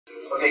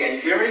Okay, can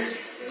you hear me?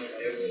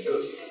 Yes.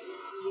 Good.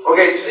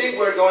 Okay, today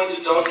we're going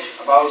to talk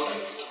about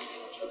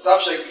a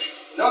subject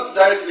not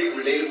directly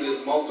related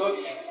with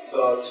Smalltalk,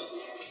 but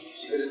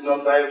it is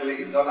not directly,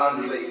 it's not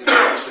unrelated, it's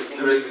actually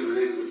indirectly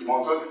related with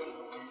Smalltalk.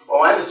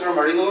 Well, I'm Esteban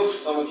Maringolo.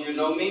 Some of you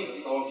know me,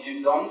 some of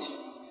you don't.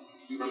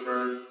 You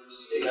prefer to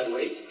stay that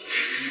way.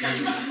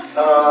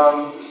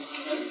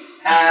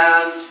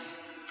 And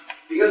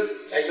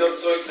because I got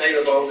so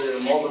excited about the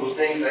multiple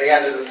things, I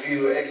added a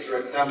few extra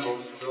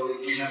examples. So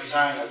if you have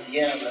time at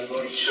the end, I'm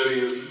going to show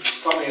you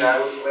something that I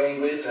was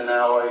playing with, and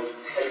now I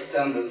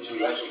extended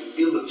to actually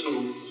build a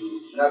tool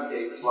to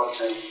navigate the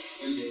blockchain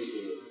using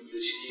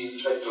the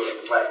inspector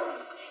at the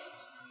background.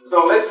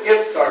 So let's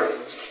get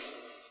started.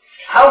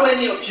 How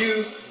many of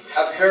you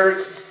have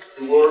heard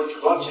the word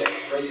blockchain?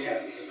 Raise your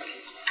hand.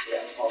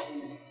 Yeah,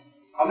 awesome.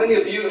 How many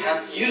of you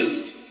have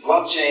used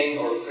blockchain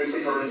or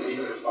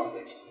cryptocurrencies or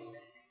something?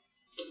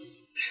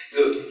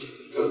 Good,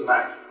 good,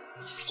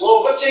 nice.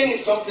 Well, blockchain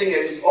is something that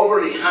is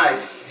overly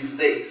hyped these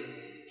days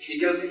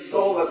because it's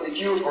sold as the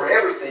cure for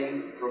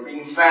everything from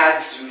being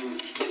fat to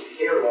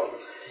hair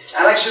loss.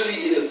 And actually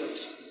it isn't.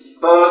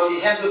 But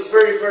it has a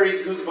very,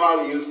 very good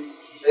value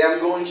that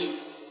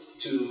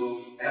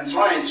I'm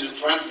trying to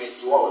transmit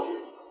to all of you.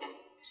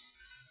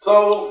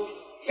 So,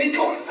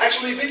 Bitcoin.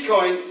 Actually,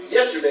 Bitcoin,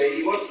 yesterday,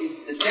 it was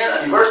the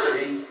 10th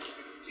anniversary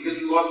because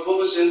it was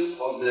published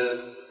on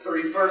the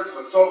 31st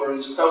of October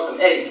in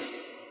 2008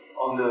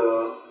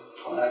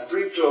 on a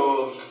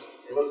crypto,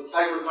 it was a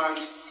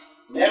cypherpunks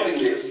mailing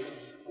list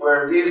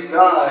where this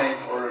guy,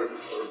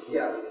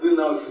 we'll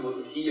know if it was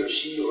a he or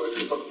she or a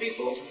group of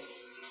people,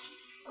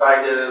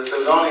 by the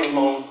pseudonym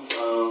of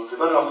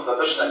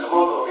Satoshi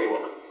Nakamoto, okay,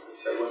 well,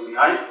 it's that one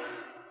behind,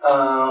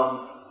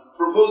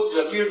 proposed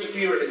that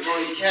peer-to-peer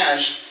electronic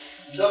cash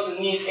doesn't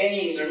need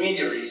any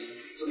intermediaries.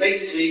 So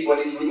basically what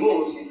it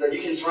removes is that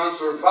you can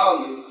transfer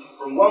value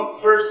from one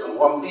person,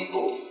 one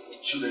people,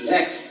 to the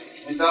next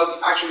without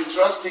actually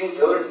trusting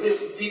the other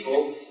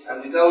people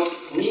and without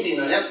needing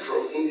an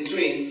escrow in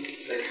between,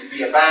 that could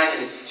be a bank,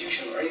 an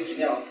institution, or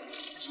anything else,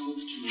 to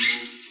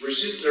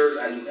register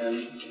and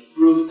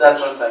prove that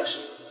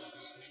transaction.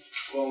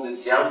 Well,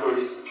 the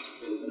algorithm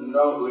don't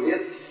know who it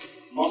is.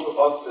 Most of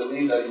us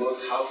believe that it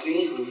was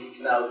Halfing, who is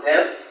now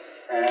dead,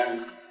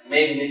 and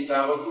maybe Nick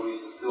Savo, who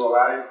is still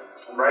alive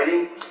and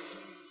writing.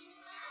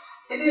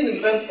 He didn't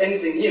invent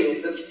anything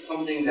new. That's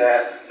something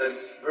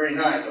that's very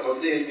nice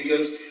about this,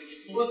 because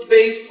it was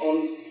based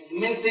on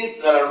many things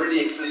that already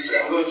existed.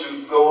 I'm going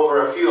to go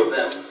over a few of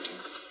them.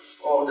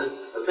 Oh,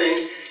 that's the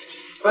thing.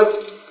 But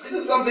this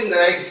is something that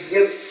I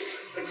get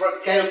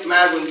kind of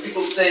mad when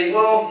people say,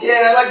 well,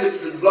 yeah, I like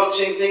the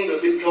blockchain thing,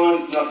 but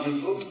Bitcoin is not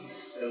useful.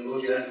 And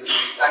look at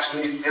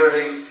actually the other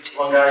day,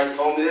 one guy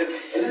told me that.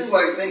 And this is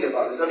what I think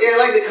about it. So, yeah, I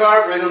like the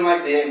car, but I don't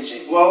like the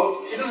engine.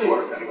 Well, it doesn't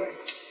work that way.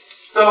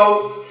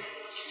 So,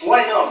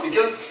 why not?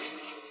 Because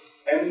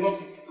I'm not.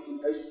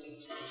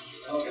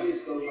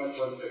 Please close my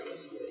 1 second.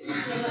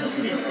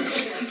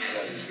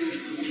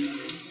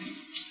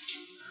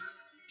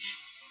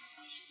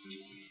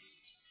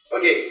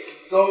 Okay,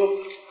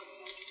 so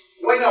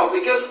why not?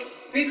 Because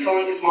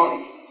Bitcoin is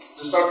money.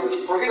 To start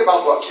with, forget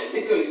about blockchain.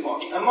 Bitcoin is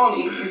money. And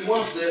money is one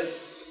of the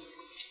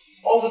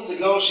oldest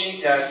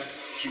technology that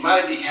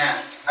humanity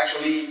had.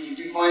 Actually, if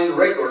you find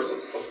records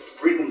of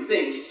written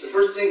things, the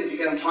first thing that you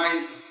can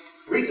find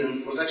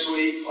written was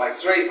actually like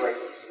trade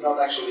records, not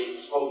actually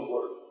spoken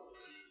words.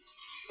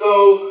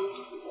 So,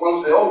 it's one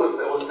of the oldest,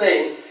 I was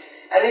saying,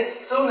 and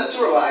it's so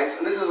naturalized,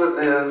 and this is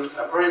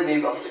a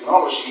paradigm of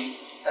technology,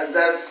 as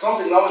that some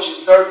technology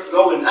starts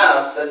going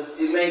up that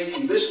it makes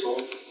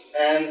invisible,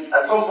 and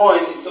at some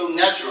point it's so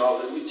natural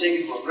that we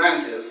take it for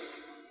granted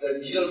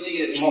that you don't see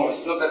it anymore.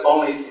 It's not that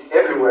only it's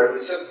everywhere,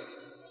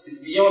 it's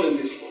beyond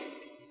invisible.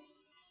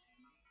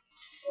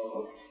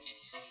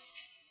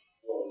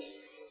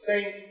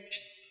 Saying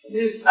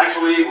this is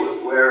actually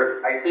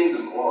where I think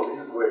this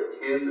is where it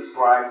is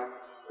described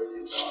with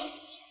this one.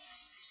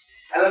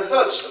 And as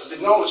such, as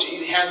technology,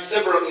 it had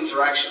several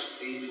interactions.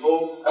 I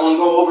won't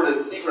go over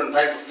the different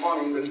types of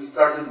money, but it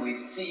started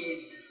with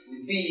seeds,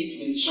 with beads,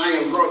 with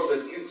shiny rocks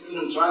that you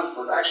couldn't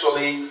transport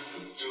actually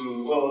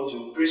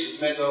to precious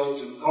metal,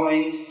 to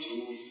coins,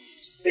 to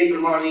paper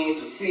money,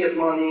 to fiat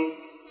money,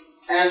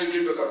 and to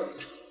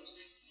cryptocurrencies.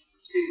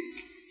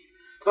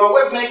 So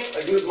what makes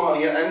a good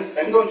money?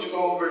 I'm going to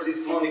go over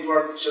this money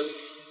part just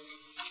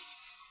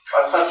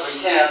as fast as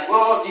I can.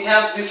 Well, you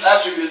have these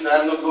attributes, and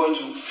I'm not going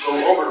to go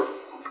over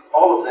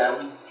all of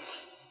them.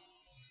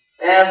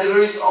 And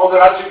there is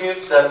other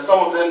attributes that some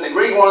of them, the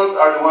green ones,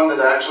 are the ones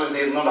that actually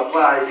did not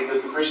apply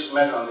because the precious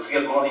metal and the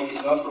fiat money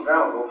is not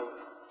programmable.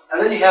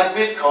 And then you have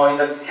Bitcoin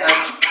that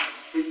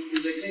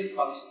it exists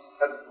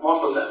at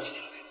most of them.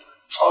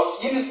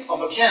 Its unit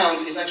of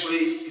account is actually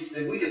it's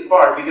the weakest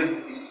part because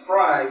its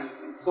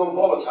price is so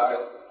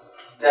volatile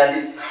that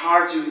it's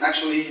hard to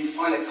actually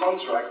find a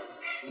contract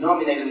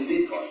denominated in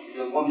Bitcoin.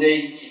 Because one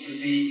day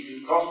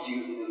it could cost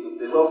you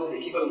the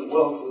equivalent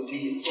wealth would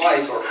be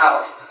twice or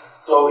half.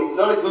 So it's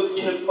not a good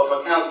unit of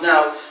account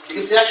now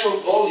because the actual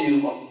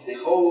volume of the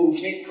whole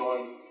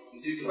Bitcoin in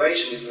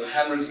circulation is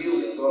 $100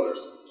 billion,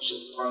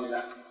 just rounding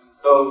up.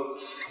 So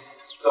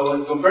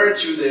when compared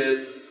to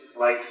the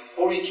like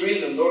 $40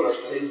 trillion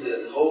that is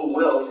the whole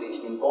wealth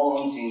in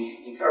bonds,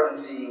 in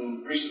currency,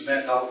 in precious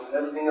metals, and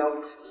everything else,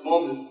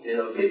 small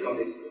Bitcoin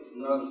is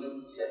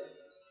non-existent yet.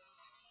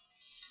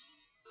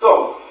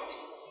 So,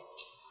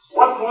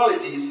 what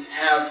qualities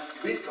have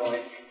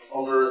Bitcoin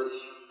over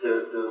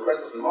the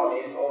rest of the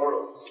money,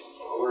 or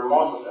over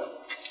most of them, of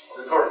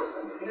the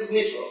currencies? It is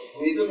neutral.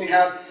 I mean, it doesn't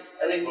have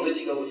any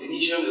political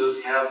definition, it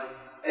doesn't have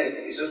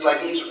anything. It's just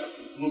like internet,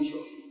 it's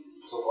neutral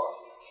so far.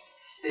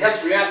 It has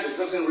free access, it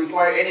doesn't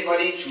require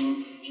anybody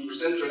to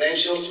present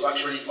credentials to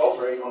actually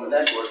operate on the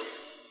network.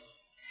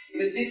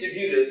 It is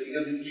distributed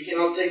because you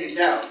cannot take it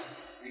down,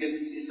 because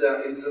it's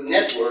a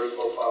network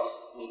of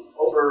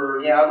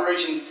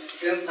averaging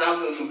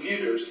 10,000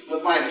 computers,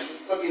 not miners.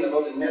 We're talking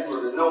about the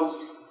network, the nodes,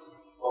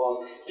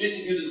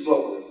 distributed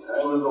globally.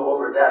 I will go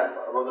over that,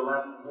 about the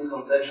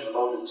misconception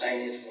about the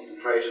Chinese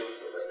concentration and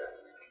stuff like that.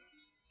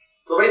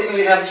 So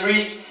basically, you have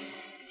three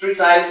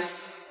types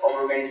of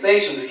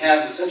organizations. You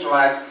have the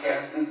centralized,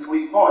 this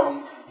weak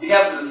point. You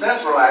have the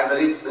decentralized,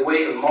 that is the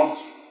way that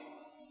most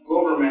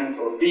governments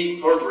or big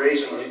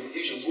corporations or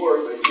institutions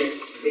work, but you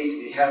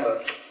basically have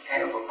a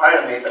kind of a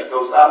pyramid that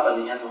goes up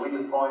and it has a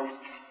weakest point,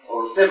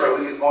 or several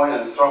weakest point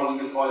and a strong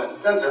weakest point at the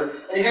center.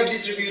 And you have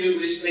distributed,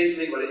 which is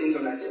basically what the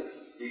internet is.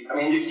 I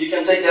mean, you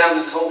can take down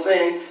this whole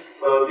thing,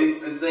 but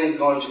this thing is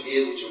going to be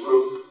able to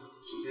route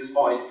to this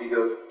point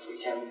because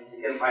it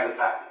can find a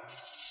path.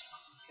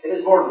 It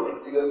is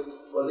borderless because,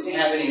 well, it doesn't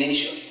have any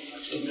nation.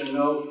 Actually, you don't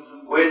know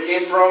where it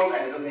came from,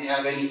 and it doesn't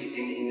have any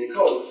in the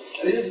code.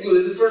 And this is good.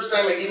 This is the first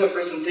time I give a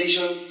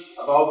presentation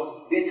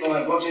about Bitcoin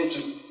and blockchain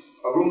to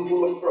a room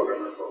full of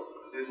programmers.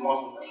 This is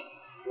most of them,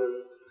 because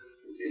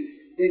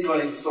Bitcoin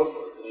is a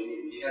software.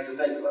 You have to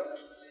think about that.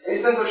 And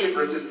it's censorship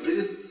resistant. This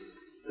is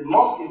the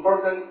most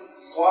important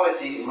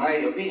quality, in my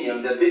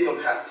opinion, that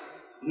Bitcoin has.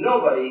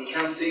 Nobody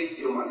can seize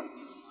your money.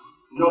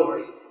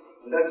 Nobody.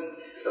 And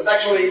that's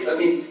actually, I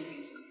mean,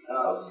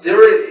 on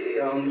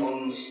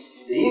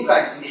the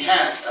impact it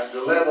has at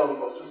the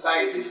level of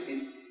societies,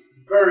 it's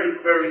very,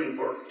 very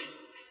important.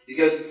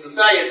 Because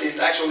societies,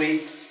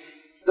 actually,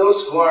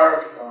 those who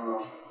are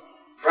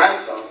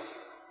grandsons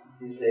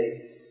these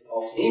days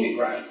of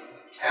immigrants,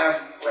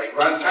 have like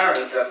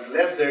grandparents that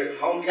left their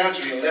home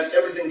country and left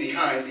everything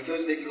behind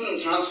because they couldn't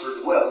transfer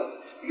the wealth,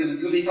 because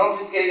it could be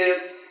confiscated,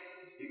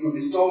 it could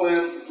be stolen,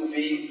 it could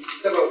be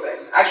several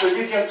things. Actually,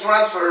 you can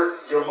transfer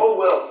your whole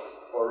wealth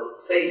or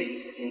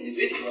savings in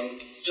Bitcoin,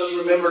 just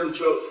remember the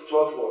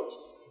 12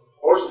 words,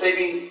 or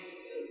saving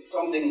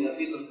something in a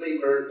piece of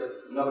paper that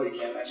nobody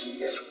can actually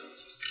get.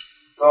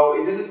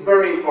 So this is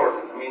very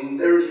important. I mean,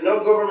 there is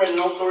no government,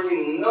 no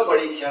authority,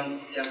 nobody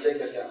can take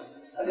that down.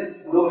 And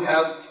this will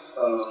have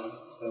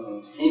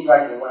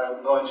impact on what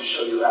I'm going to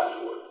show you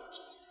afterwards.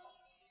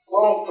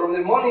 Well, from the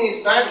money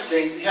side of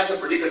things, it has a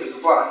predictable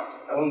supply.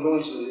 I won't go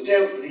into the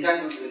details, but it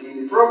has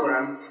in the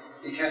program,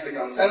 it has a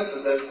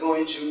consensus that's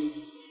going to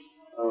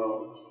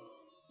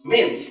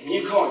mint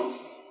new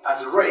coins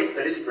at a rate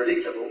that is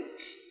predictable,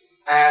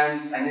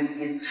 and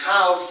it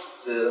halves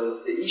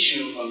the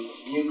issue of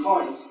new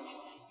coins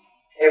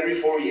every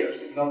 4 years.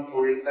 It's not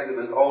 4 years exactly,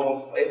 but it's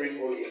almost every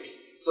 4 years.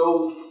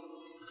 So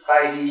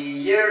by the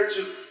year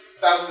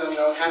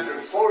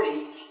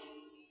 2140,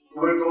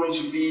 we're going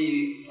to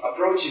be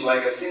approaching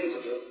like a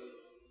symptom,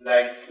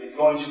 like it's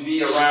going to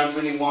be around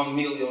 21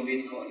 million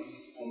bitcoins,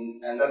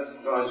 and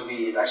that's going to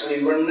be it.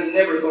 Actually, we're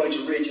never going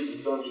to reach it.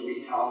 It's going to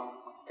be half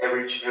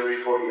every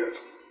 4 years.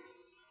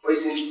 But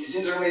it's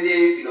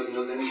intermediate because it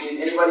doesn't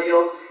need anybody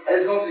else, and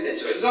it's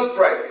confidential. It's not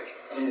private.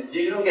 I mean,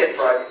 you don't get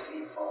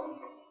privacy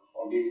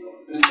on Bitcoin.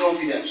 It's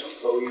confidential.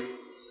 So if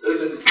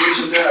there's a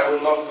distinction there, I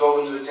will not go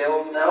into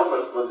detail now,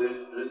 but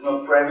it's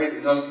not private,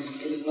 it's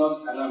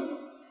not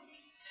anonymous.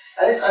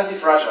 And it's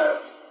anti-fragile.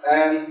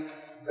 And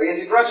by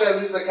anti-fragile,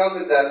 this is a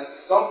concept that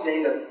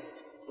something that,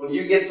 when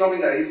you get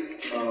something that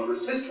is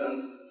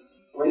resistant,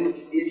 when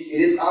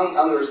it is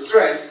under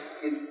stress,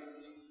 it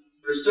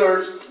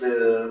preserves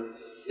the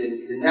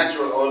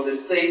natural or the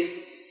state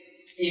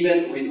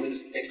even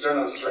with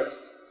external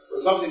stress. So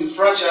something is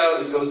fragile,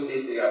 it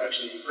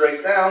actually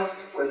breaks down.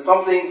 When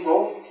something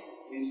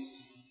is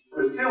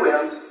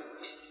resilient,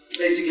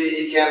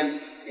 basically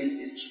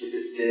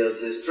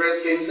the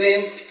stress comes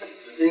in,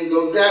 the thing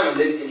goes down, and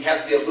then it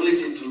has the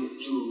ability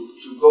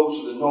to go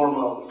to the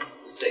normal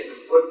state.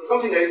 But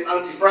something that is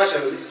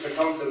anti-fragile, this is the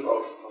concept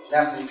of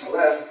Nassim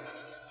Taleb,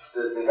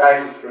 the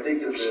guy who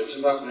predicted the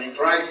 2008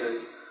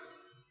 crisis.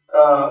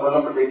 Well,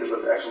 not predicted,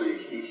 but actually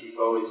he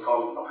saw it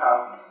coming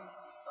somehow.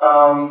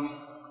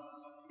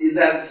 Is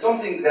that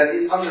something that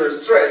is under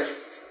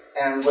stress,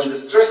 and when the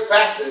stress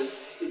passes,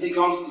 it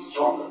becomes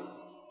stronger.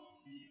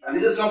 And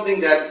this is something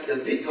that the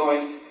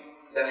Bitcoin,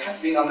 that has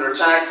been under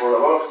attack for a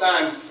lot of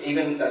time,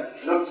 even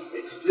not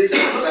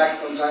explicit attack,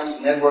 sometimes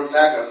network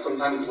attack, and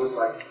sometimes it was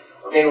like,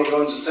 okay, we're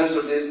going to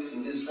censor this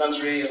in this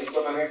country and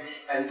stuff like that,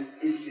 and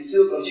it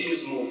still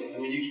continues moving. I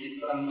mean,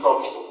 it's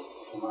unstoppable,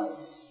 in my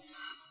opinion.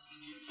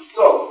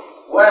 So,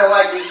 why I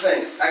like this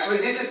thing? Actually,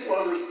 this is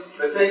one of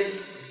the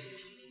things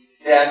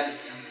that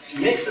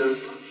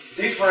mixes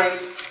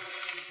different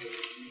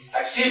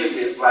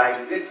activities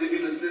like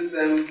distributed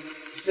system,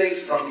 things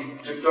from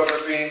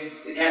cryptography.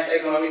 It has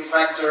economic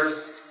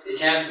factors, it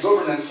has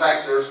governance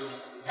factors,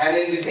 and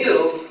in the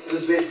middle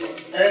is Bitcoin.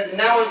 And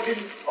now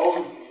this is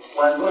all.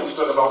 Well, I'm going to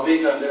talk about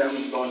Bitcoin, then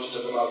I'm going to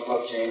talk about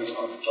blockchain and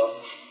other stuff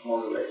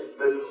more related.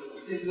 But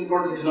this is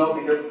important to know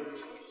because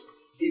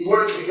it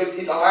works because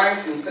it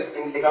aligns in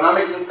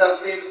economic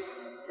incentives.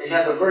 It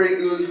has a very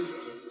good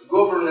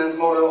governance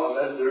model,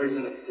 unless there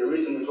isn't a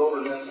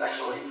governance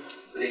actually.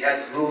 But it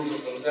has rules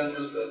of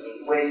consensus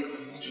and ways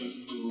to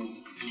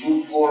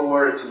move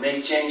forward, to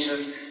make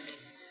changes.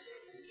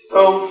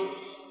 So,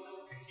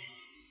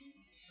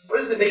 what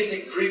is the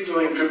basic crypto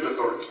and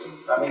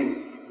cryptocurrencies? I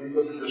mean,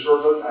 because it's a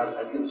short talk,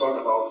 I didn't talk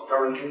about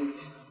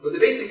currencies. But the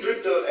basic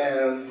crypto,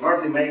 and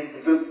Martin made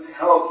a good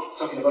help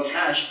talking about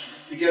hash,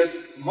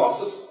 because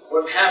most of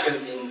what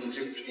happens in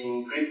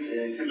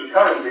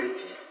cryptocurrencies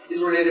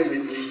is related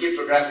with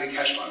cryptographic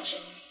hash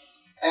functions.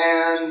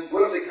 And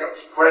one of the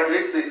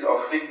characteristics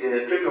of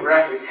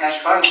cryptographic hash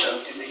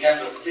functions is it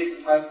has a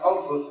fixed size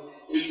output.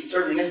 It's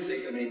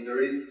deterministic. I mean,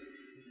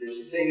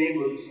 the same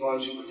input is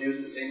going to produce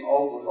the same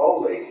output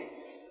always.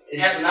 It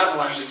has an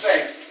avalanche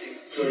effect.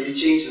 So you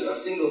change a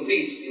single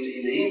bit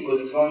in the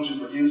input, it's going to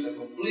produce a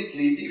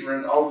completely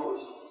different output.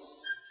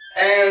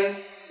 And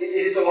it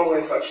is a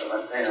one-way function,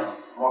 as you know,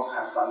 most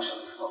hash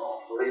functions, if not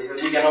all. So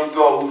basically, we cannot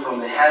go from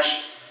the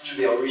hash to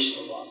the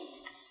original one.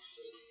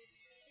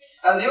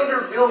 And the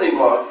other building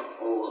block,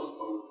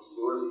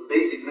 or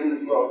basic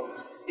building block,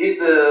 is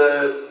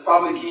the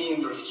public key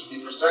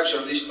infrastructure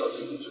of digital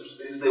signatures.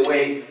 This is the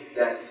way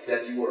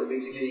that you are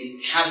basically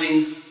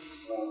having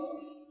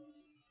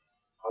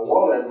a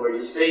wallet where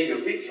you save your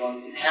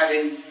bitcoins is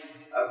having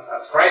a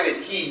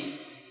private key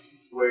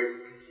with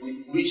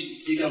which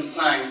you can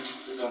sign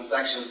the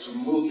transactions to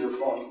move your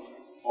funds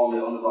on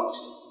the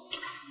blockchain.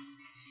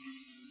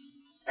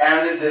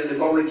 And the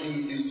public key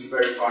is used to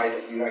verify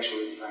that you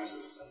actually signed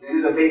it. This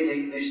is a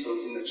basic digital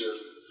signature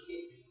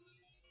scheme.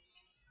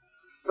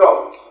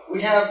 So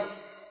we have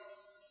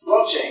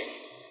blockchain.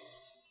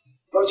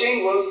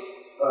 Blockchain was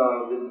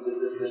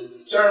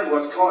the term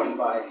was coined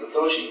by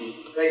Satoshi in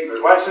his paper.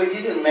 Well, actually,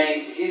 he didn't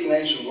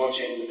mention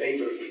blockchain in the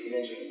paper. He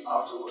mentioned it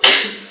afterwards.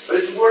 But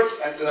it works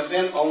as an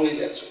append-only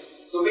ledger.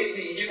 So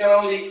basically, you can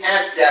only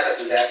add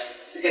data to that.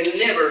 You can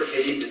never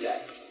delete the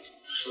data.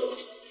 So,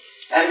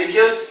 and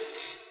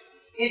because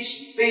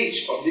each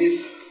page of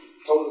this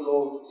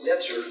so-called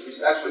ledger, which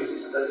actually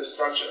is a data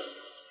structure,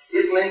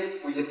 is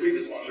linked with the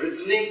previous one. So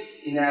it's linked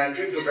in a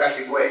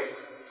cryptographic way.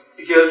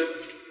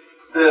 Because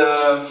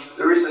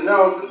there is a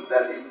node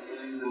that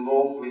is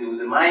involved with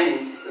the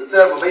mining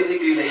itself. But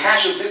basically, the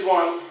hash of this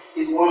one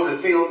is one of the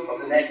fields of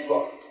the next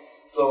block.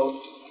 So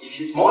if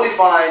you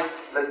modify,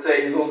 let's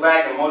say you go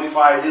back and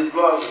modify this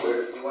block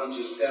where you want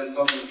to send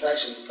some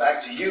transaction back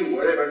to you,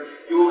 whatever,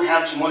 you will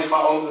have to modify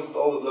all the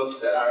blocks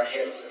that are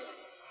ahead of it.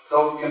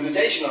 So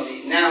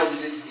computationally, now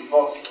this is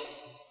impossible.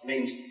 I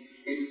mean,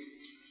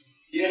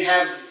 you don't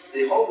have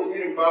the whole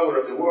computing power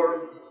of the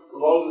world.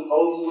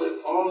 Will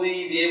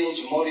only be able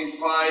to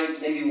modify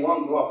maybe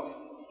one block.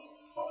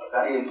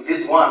 I mean,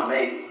 this one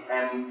maybe,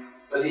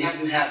 but it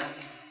hasn't happened.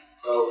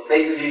 So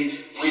basically,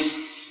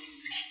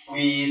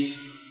 with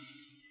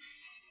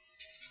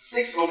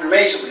 6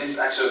 confirmation, which is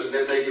actually,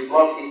 let's say your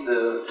block is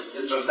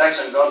your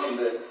transaction got in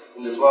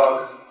the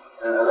block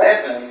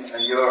 11,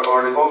 and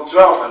or the block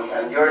 12,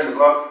 and you're in the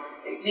block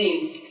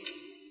 18,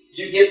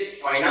 you get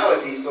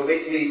finality. So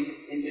basically,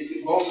 it's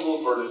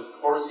impossible for the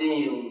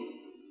foreseeing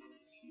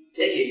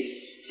decades,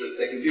 so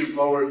the computer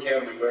power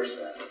can reverse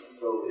that.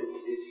 So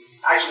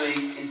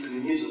it's an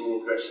immutable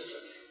question.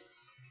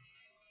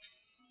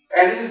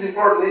 And this is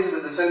important, this is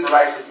the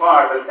decentralized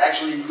part, but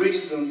actually it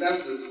reaches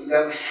consensus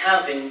without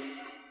having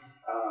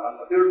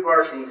a third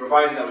party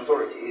providing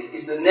authority.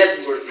 It's the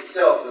network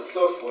itself, the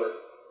software,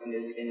 and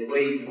the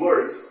way it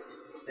works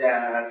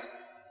that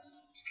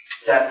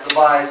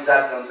provides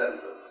that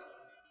consensus.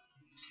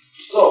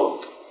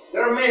 So,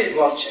 there are many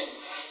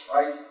blockchains,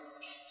 right?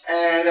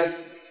 And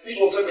as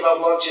people talk about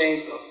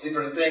blockchains of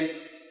different things,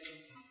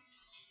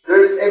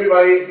 there's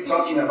everybody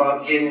talking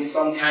about getting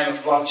some kind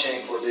of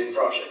blockchain for their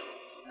projects.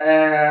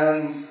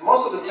 And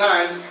most of the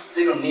time,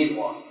 they don't need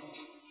one.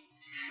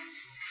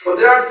 But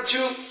there are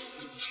 2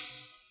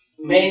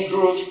 main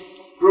groups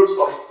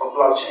of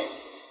blockchains.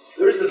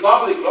 There's the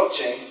public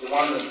blockchains, the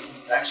one that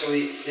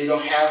actually they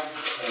don't have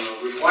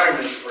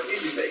requirements to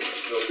participate.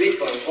 So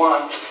Bitcoin is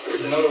one.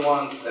 There's another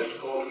one that's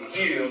called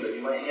Ethereum that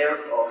you might hear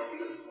of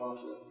because it's one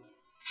of the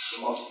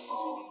most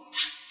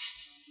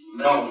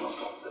known of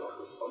the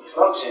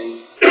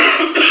blockchains.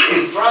 It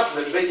is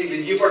trustless.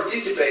 Basically, you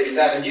participate in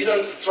that and you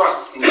don't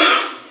trust in it.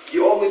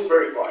 You always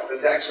verify.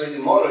 But actually, the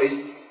motto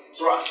is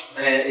trust.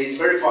 It's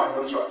verify,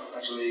 not trust.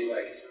 Actually,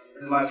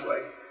 pretty much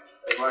like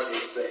Martin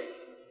was saying.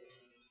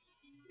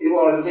 It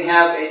doesn't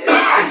have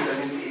access.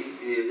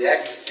 The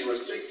access is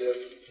restricted.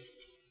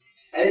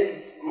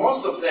 And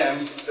most of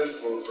them, except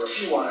for a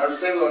few one, are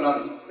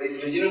pseudo-anonymous.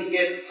 Basically, you don't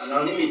get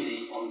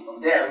anonymity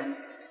on them,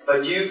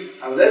 but you,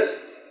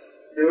 unless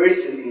there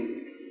is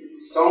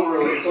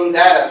some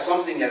data,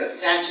 something that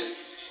attaches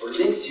or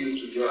links you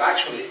to your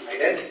actual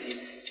identity,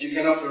 you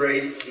can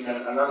operate in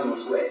an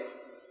anonymous way.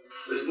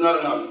 But it's not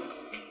anonymous.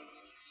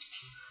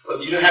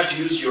 But you don't have to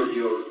use your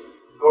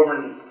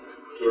government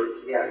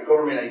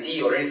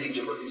ID or anything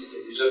to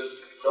participate. You just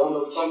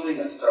download something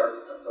and start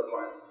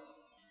learning.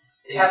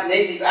 They have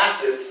native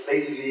assets.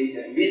 Basically,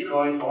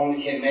 Bitcoin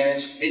only can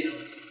manage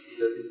Bitcoins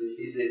because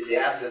it's the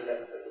asset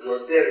that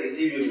works there.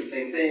 Ethereum is the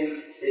same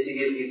thing.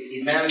 Basically,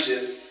 it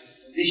manages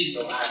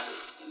digital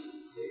assets in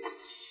this case.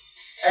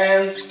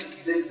 And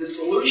the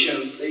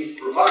solutions they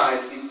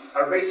provide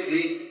are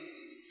basically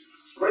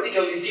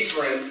radically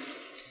different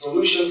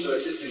solutions to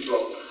existing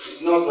problems.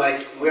 It's not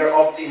like we're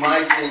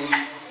optimizing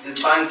the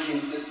banking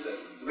system.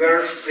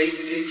 We're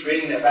basically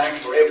creating a bank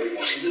for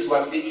everyone. This is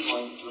what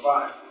Bitcoin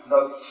provides. It's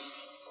not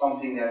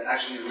something that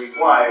actually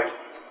requires,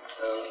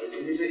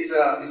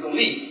 it's a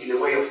leap in the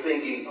way of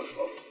thinking of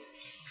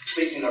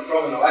fixing a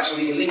problem, of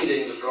actually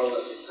eliminating the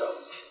problem itself.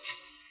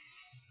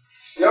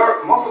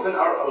 Most of them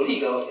are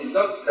illegal. It's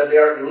not that they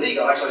are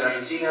illegal. Actually, in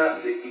Argentina,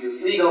 it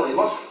is legal. In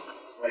most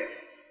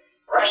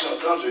rational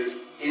countries,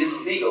 it is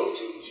legal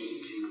to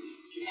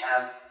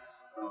have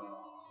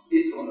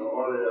Bitcoin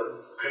or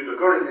the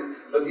cryptocurrencies,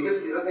 but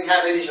because it doesn't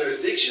have any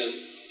jurisdiction,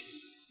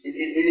 it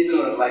is in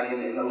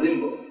a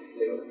limbo.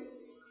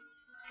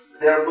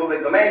 They are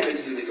public domain.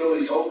 Basically, the code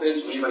is open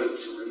to anybody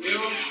to review.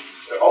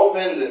 They're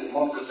open.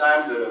 Most of the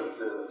time, the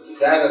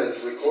data that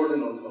is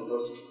recorded on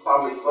those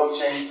public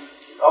blockchains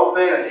is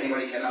open, and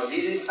anybody can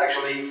audit it.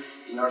 Actually,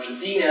 in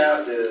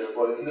Argentina, the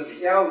Boletín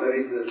Oficial, that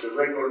is the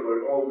record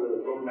where all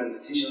the government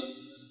decisions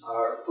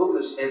are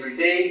published every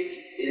day.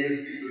 It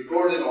is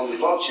recorded on the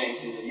blockchain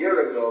since a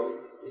year ago.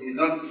 It's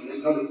not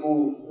the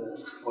full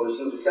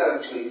Boletín Oficial.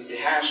 Actually, it's the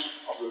hash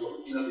of the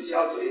Boletín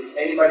Oficial. So if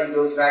anybody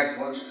goes back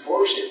and wants to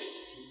forge it,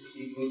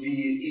 it will be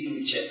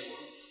easily checked.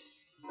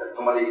 That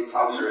somebody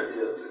altered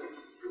the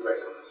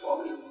record.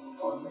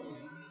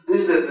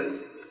 This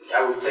is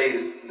I would say,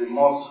 the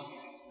most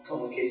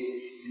common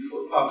cases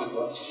for public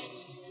blockchains.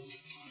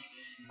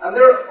 And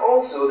there are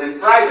also the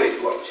private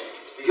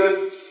blockchains, because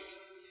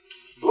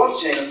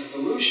blockchain as a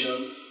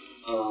solution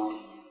of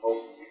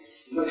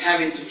not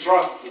having to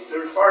trust the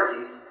third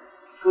parties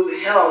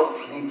could help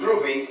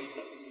improving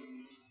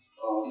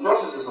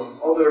processes of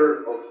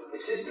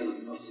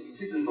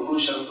existing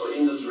solutions or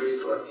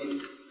industries or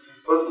activities.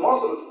 But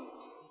most of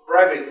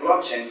private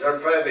blockchains are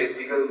private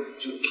because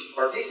to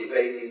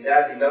participate in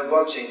that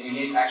blockchain, you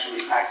need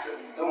actually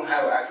access. Some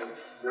have access.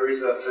 There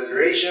is a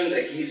federation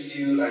that gives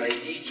you an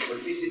ID to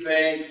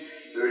participate.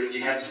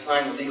 You have to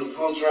sign a legal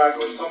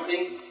contract or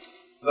something.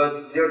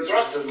 But they're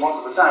trusted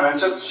most of the time. I'm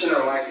just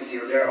generalizing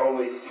here. They're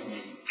always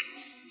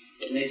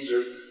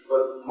mixers.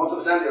 But most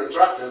of the time they're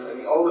trusted. I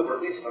mean, all the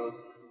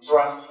participants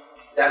trust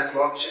that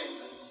blockchain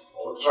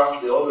or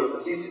trust the other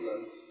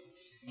participants.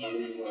 And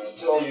this is what I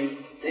told you.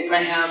 They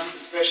might have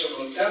special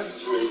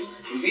consensus rules.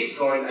 In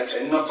Bitcoin,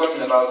 I'm not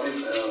talking about it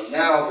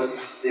now, but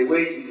the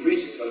way to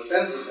reach this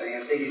consensus,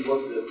 I think it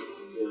was the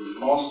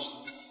most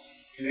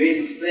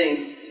creative things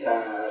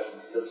that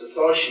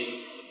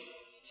Satoshi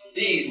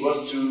did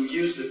was to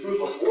use the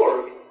proof of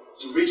work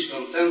to reach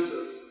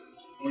consensus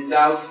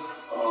without,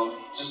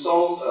 to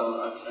solve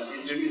a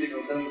distributed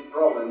consensus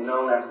problem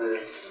known as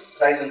the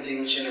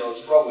Byzantine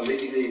generals problem,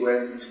 basically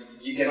when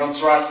you cannot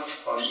trust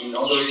in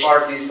other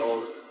parties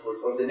or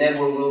the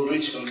network will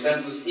reach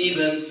consensus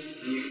even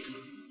if,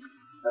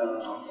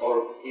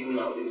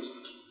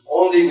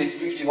 only with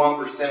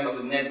 51% of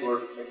the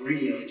network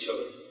agreeing on each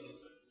other.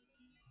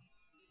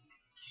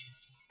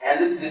 And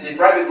the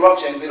private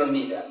blockchains, they don't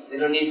need that. They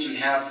don't need to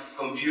have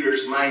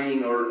computers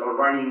mining or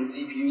running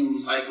CPU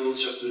cycles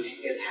just to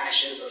get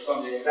hashes or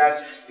something like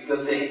that,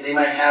 because they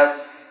might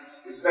have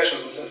a special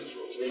consensus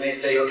rule. They may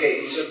say,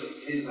 okay, this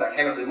is a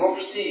kind of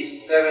democracy. If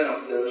 7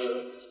 of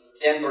the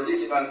 10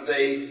 participants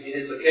say it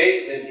is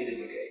okay, then it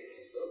is okay.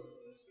 So,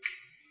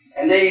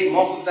 and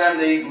most of the time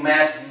they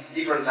map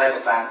different type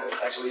of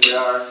assets. Actually, there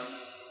are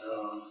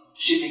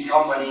shipping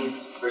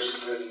companies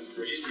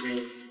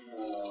registering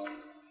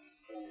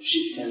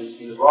shipments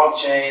in the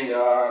blockchain.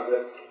 There are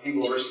the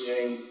people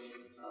registering,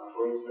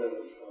 for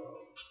instance,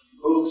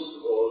 books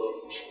or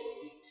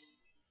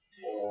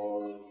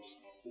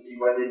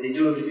what they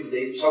do is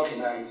they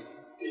tokenize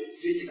the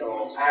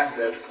physical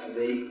assets and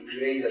they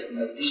create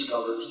a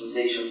digital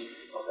representation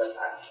of that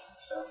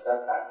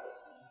asset.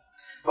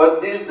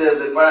 But this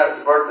the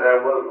part that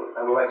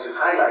I would like to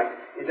highlight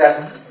is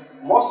that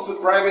most of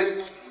the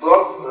private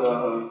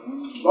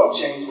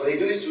blockchains, what they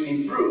do is to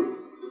improve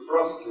the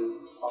processes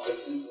of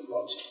existing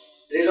blockchains.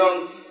 They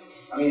don't,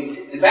 I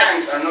mean, the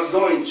banks are not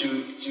going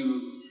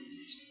to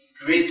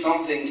create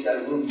something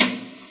that will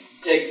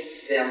take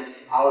them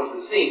out of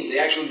the scene. They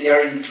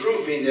are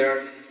improving,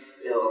 they're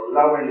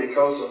lowering the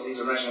cost of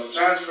international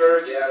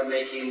transfer, they are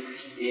making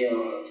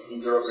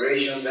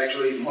interoperation.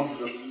 Actually, most of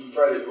the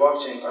private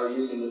blockchains are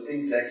using the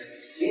fintech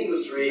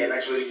industry and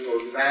actually for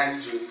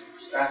banks to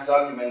pass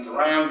documents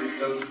around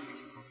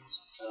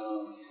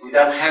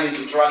without having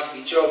to trust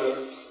each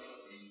other.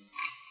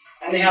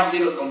 And they have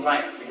legal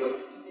compliance because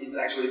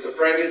it's a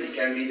private, it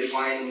can be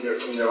defined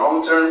in their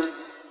own terms,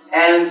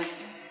 and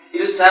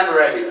it is tamper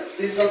evident.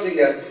 This is something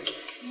that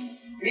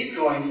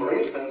Bitcoin, for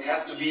instance,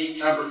 has to be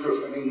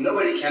tamper-proof. I mean,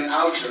 nobody can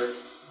alter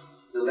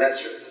the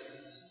ledger.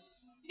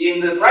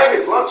 In the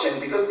private blockchain,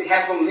 because it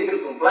has some legal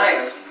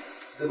compliance,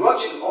 the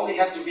blockchain only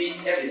has to be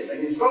evident. I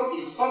mean,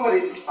 if somebody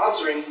is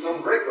altering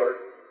some record,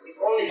 it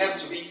only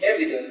has to be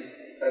evident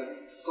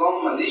that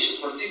some malicious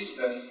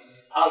participant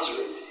altered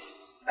it.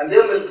 And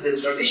then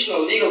the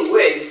traditional legal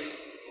ways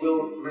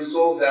will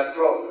resolve that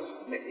problem,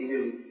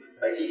 even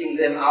by kicking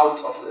them out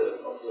of the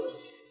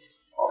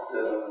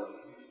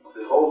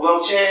whole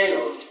blockchain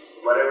or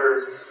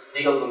whatever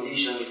legal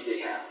conditions they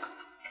have.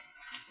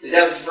 The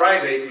data is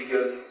private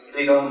because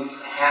they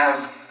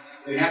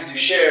have to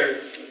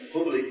share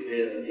publicly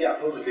the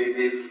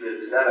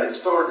data is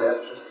stored there.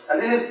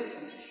 And this is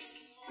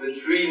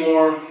the three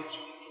more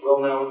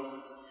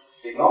well-known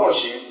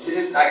technologies. This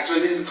is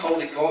how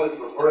they call it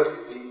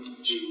corporatively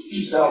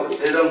to sell it.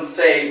 They don't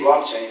say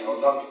blockchain, or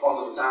not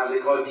most of the time.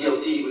 They call it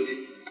DLT,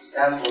 which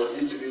stands for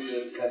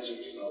distributed ledger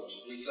technology.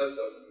 It's just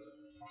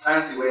a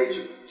fancy way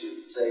to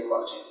say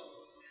blockchain.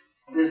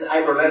 This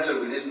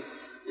Hyperledger, which is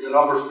an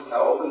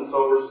open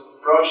source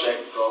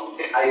project from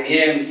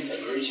IBM that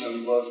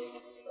originally was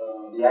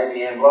the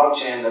IBM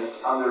blockchain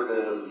that's under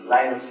the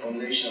Linux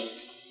Foundation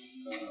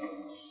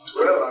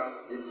umbrella.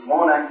 It's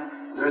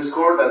Monax. There is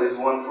Core that is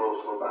one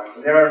for banks.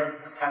 And there are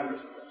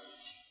hundreds of them.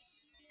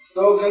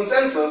 So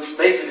consensus,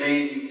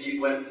 basically,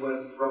 you went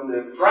from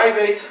the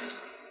private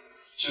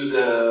to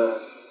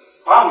the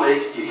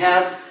public, you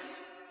have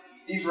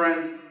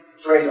different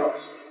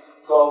trade-offs.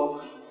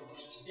 So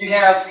you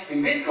have,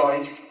 in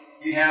Bitcoin,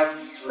 you have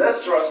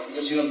less trust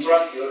because you don't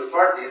trust the other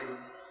parties,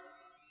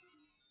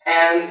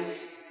 and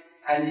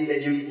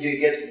you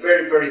get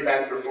very, very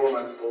bad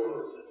performance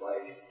for,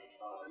 like,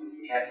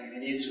 you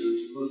need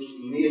to put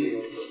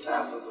millions of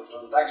thousands of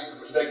transactions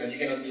per second. You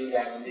cannot do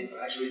that on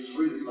Bitcoin. Actually, it's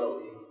really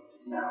slow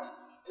now.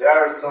 There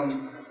are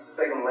some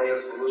second layer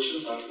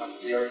solutions,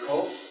 as they are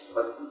called,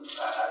 but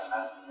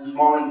at this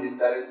moment,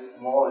 that is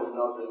small, is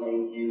not the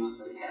main use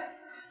that we have.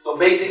 So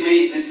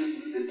basically, this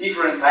is the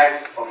different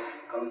type of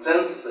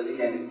consensus that you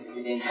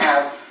can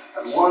have.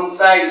 On one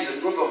side is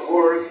the proof of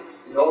work,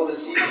 with all the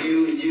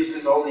CPU, it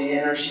uses all the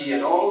energy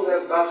and all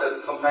that stuff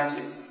that sometimes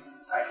is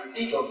a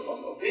critique of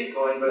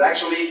Bitcoin, but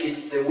actually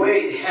it's the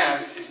way it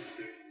has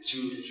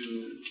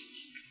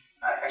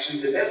actually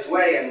it's the best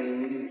way,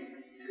 and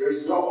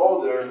there's no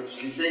other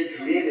mistake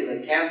created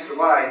that can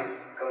provide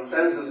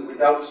consensus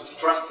without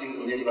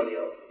trusting in anybody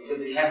else, because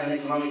it has an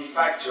economic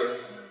factor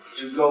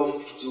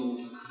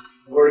to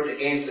work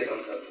against the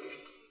consensus.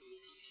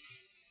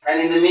 And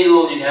in the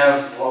middle you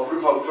have, well,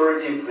 proof of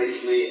authority.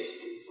 Basically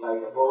it's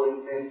like a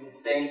voting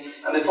thing,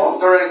 and the fault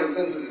tolerant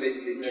consensus is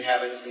basically you don't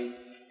have anything,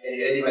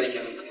 anybody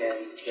can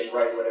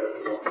write whatever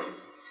they want.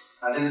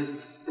 And this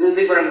is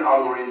different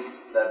algorithms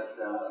that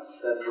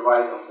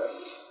provide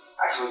consensus.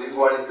 Actually, this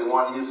one is the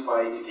one used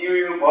by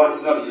Ethereum. Well,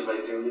 it's not used by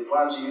Ethereum. They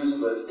plan to use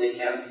it, but they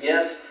can't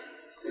yet.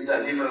 This is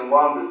a different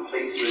one, but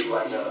basically it's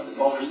like a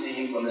democracy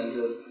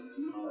implemented,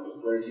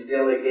 where you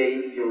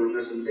delegate your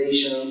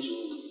representation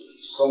to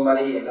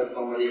somebody, and that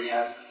somebody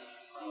has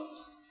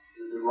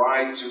the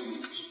right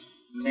to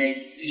make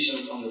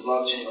decisions on the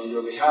blockchain on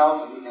your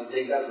behalf, and you can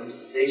take that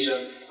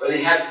representation, but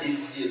it has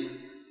its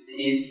uses,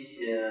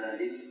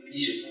 its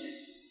issues in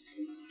it.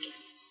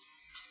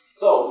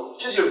 So,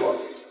 choose your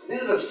blockchain.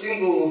 This is a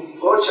simple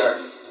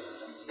flowchart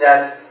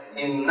that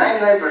in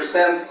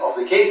 99% of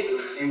the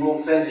cases it will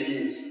send to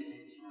you,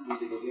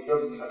 basically,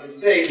 because as I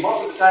say,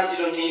 most of the time you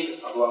don't need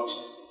a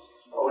blockchain.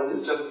 So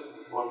it's just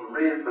one to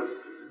read,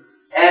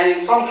 and in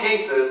some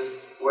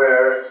cases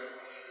where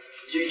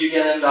you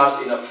can end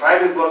up in a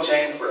private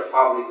blockchain or a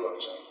public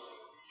blockchain.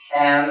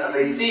 And as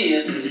I see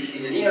it,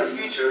 in the near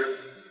future,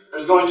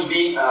 there's going to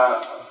be a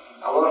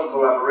lot of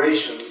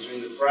collaboration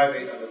between the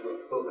private and the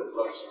public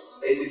blockchain.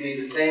 Basically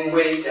the same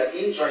way that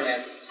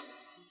internet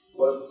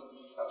was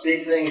a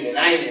big thing in the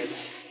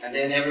 90s, and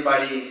then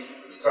everybody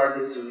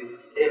started to,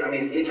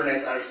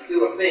 internets are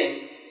still a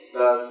thing,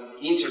 but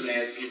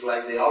internet is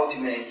like the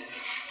ultimate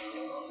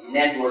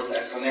network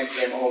that connects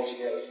them all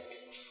together.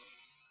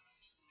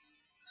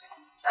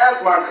 And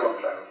smart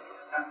contracts.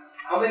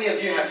 How many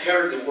of you have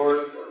heard the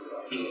word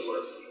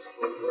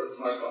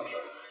smart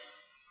contracts?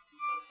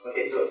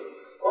 Okay, good.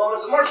 Well,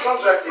 smart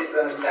contracts is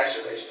an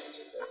exaggeration,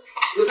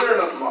 because they're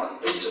not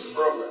smart, they're just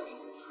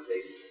programs,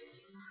 basically.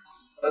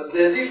 But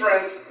the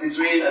difference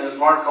between a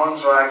smart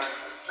contract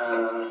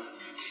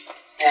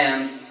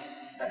and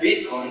a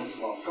Bitcoin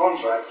smart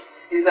contracts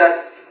is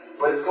that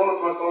what is called a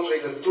smart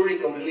contract is a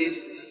Turing-complete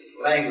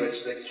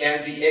language that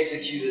can be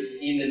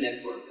executed in the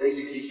network.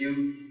 Basically,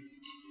 you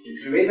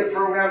You create a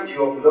program, you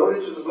upload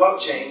it to the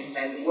blockchain,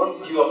 and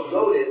once you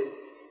upload it,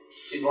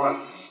 it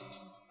runs.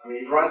 I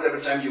mean, it runs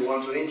every time you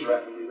want to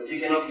interact with it, but you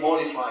cannot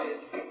modify it.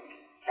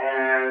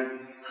 And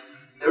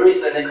there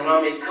is an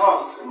economic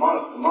cost to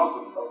most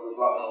of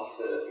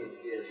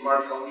the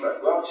smart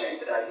contract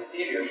blockchains like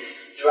Ethereum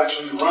to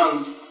actually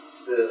run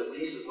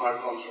these smart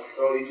contracts.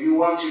 So if you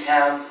want to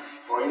have,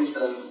 for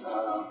instance,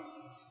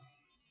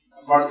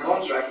 smart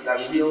contracts that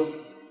will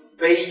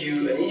pay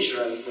you an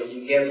insurance that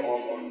you get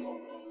on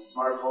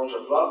smart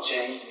contract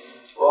blockchain,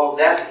 well,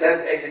 that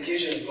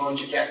execution is going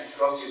to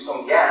cost you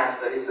some gas.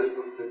 That is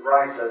the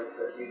price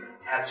that you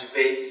have to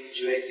pay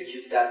to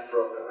execute that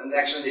program. And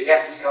actually, the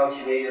gas is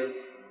calculated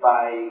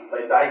by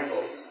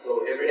bytecodes.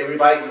 So every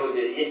bytecode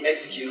that you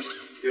execute,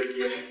 you're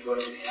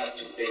going to have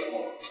to pay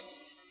more.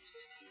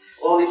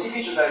 Well, the key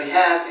features that it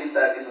has is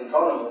that it's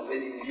autonomous.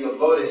 Basically, you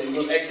upload it and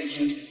you'll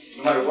execute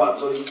no matter what.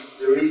 So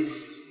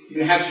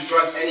you have to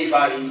trust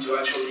anybody to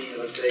actually,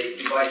 let's say,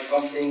 you buy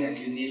something and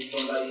you need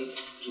somebody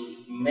to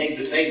make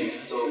the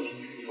payment. So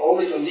if all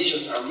the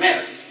conditions are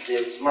met,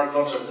 the smart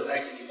contract will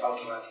execute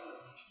automatically.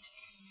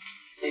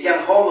 It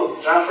can hold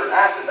a transfer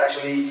asset.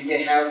 Actually, you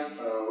can have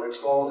what's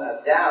called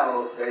a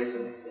DAO, that is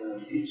a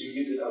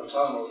distributed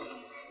autonomous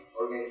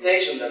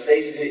organization, that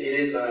basically it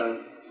is a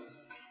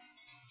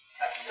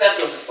set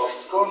of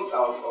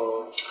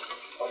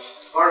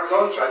smart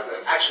contracts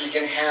that actually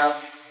can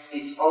have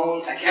its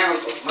own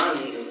accounts of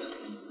money in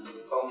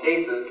some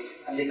cases,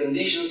 and the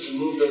conditions to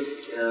move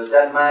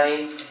that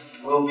money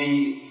will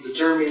be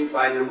determined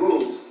by the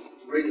rules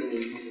written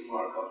in these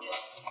smart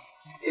contracts.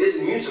 It is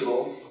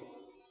immutable.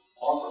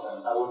 Also,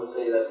 I wouldn't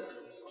say that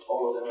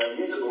all of them are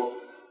immutable,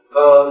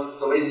 but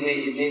so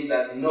basically it means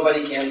that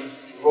nobody can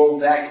roll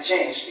back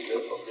change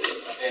because of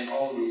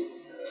the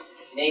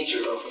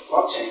nature of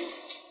blockchains.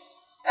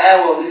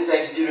 And well, this is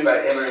executed by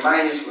every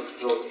miner,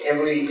 so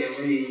every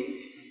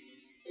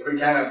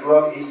time a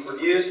block is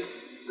produced,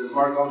 the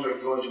smart contract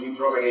is going to be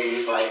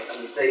propagated at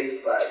the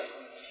state by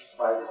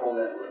the whole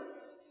network.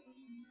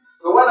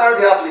 So what are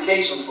the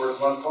applications for a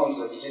smart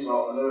contract, which is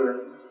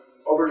another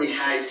overly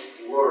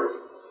hyped word?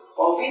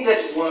 Well, fintech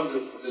is one of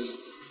the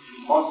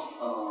most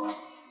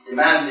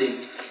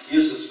demanding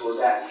uses for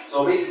that.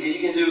 So basically,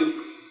 you can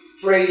do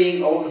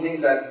trading, all the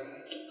things that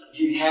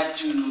you have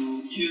to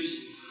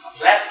use a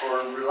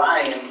platform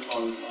relying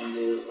on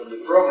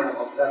the program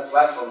of that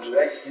platform to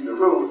execute the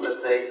rules.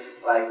 Let's say,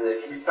 like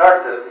the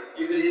Kickstarter,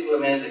 you could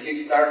implement the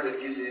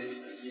Kickstarter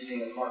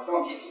using a smart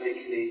contract.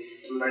 Basically,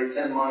 everybody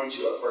send money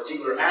to a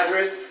particular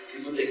address.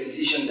 You put the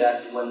condition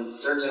that when a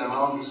certain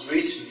amount is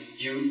reached,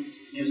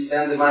 you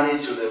send the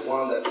money to the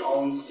one that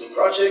owns the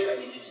project,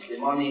 and if the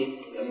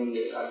money, at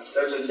a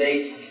certain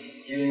date,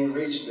 you didn't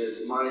reach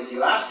the money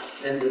you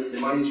asked, then the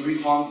money is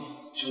refunded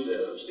to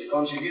the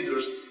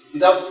contributors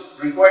without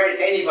requiring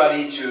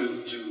anybody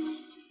to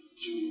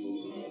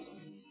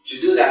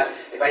do that.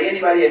 And by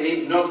anybody, I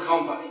mean no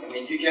company. I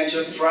mean, you can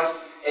just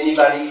trust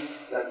anybody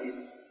that is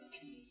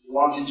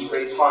wanting to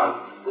raise funds.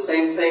 The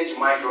same thing to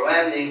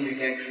micro-lending. You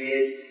can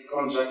create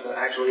contracts that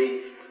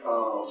actually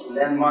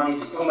lend money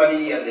to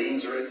somebody and the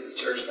interest is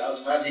charged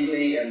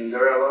automatically, and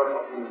there are a lot of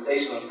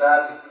optimization of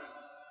that.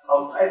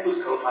 I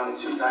put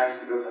co-funding 2 times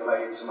because I like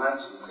it too much.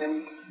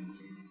 Since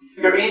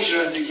your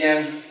insurance, you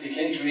can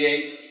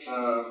create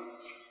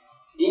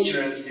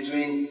insurance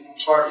between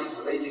parties.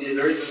 So basically,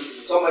 there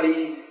is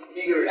somebody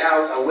figured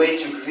out a way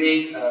to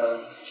create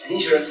an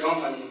insurance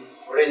company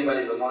for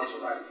anybody that wants to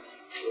run.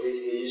 So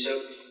basically, you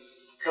just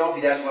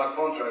copy that smart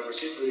contract,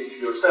 register it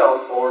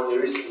yourself, or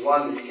there is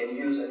one that you can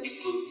use and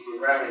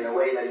program it in a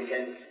way that you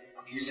can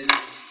use it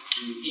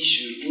to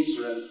issue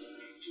insurance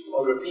to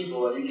other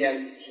people, and you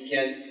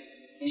can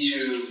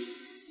issue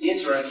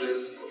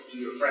insurances to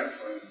your friends,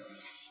 for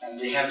instance, and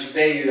they have to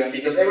pay you, and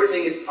because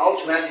everything is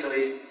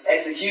automatically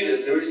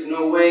executed, there is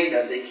no way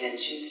that they can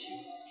cheat you.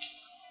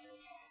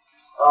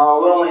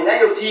 Well, in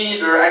IoT,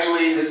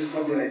 this is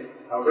something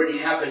that's already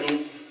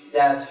happening,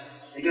 that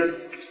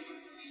because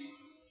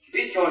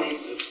Bitcoin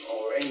is,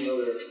 or any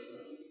other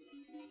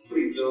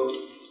crypto,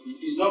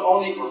 is not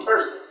only for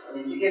persons. I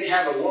mean, you can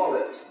have a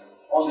wallet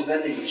on the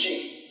vending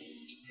machine.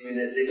 I mean,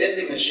 the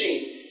vending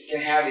machine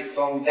can have its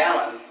own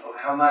balance of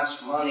how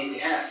much money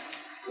it has.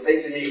 So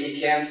basically,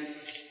 it can.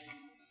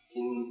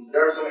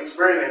 There are some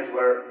experiments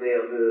where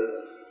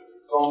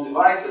some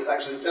devices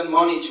actually send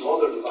money to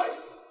other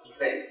devices to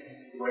pay,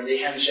 where they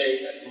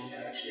handshake and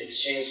actually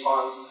exchange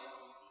funds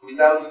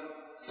without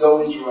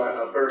going through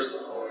a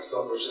person or a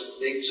software.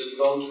 They just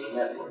go to the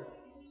network.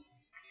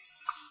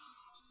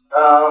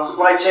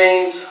 Supply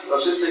chains,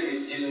 logistics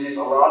is using this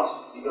a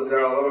lot because there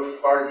are a lot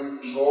of parties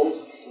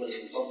involved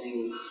in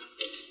something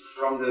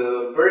from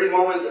the very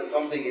moment that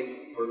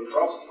something for the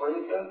crops, for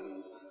instance,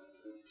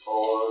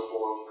 or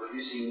for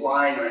producing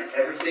wine or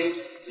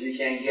everything, so you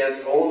can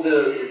get all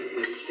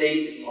the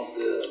state of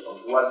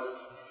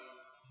what's.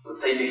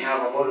 Let's say you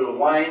have a bottle of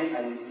wine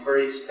and it's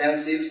very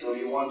expensive, so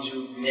you want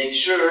to make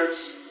sure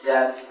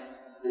that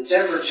the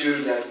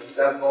temperature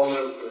that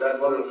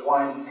bottle of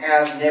wine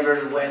has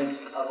never went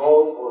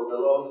above or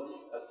below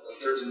a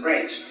certain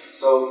range.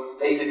 So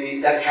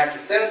basically, that has a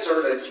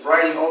sensor that's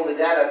writing all the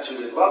data to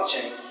the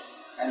blockchain,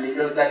 and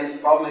because that is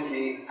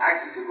publicly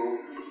accessible,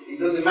 it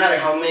doesn't matter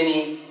how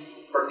many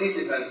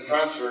participants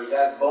transfer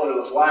that bottle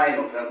of wine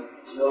or that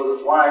load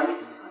of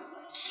wine.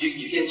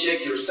 You can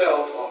check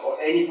yourself,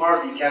 or any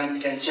party can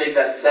check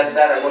that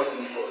data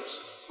wasn't enforced.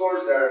 Of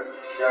course, there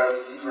are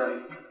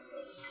different.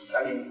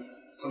 I mean,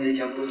 somebody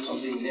can put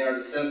something near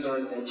the sensor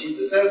and cheat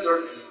the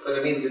sensor, but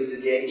I mean,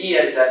 the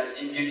idea is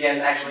that you can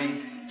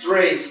actually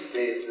trace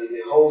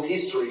the whole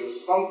history of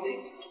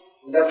something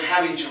without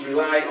having to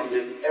rely on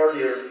the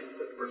earlier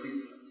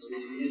participants. So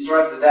basically, you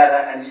trust the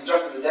data, and you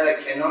trust that the data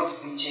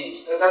cannot be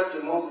changed. That's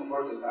the most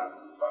important part.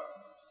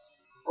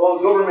 Well,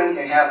 government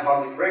can have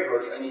public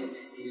records. I mean,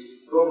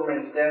 if government,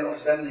 instead of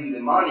sending the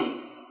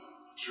money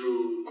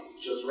through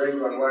just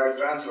regular wire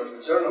transfer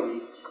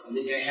internally, and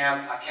they can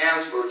have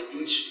accounts for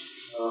each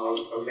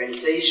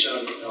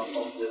organization of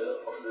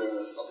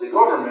the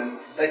government,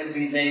 that could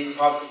be made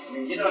public. I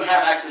mean, you don't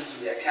have access to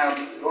the account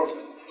of the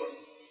government, of course.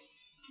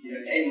 You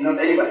know, and not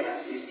anybody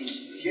has.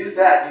 If you use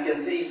that, you can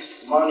see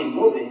money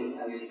moving,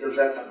 and because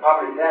that's a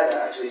public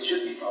data, actually it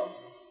should be public.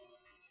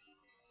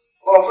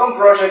 Well, some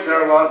projects,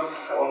 there are lots.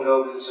 I won't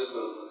go, this is just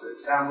an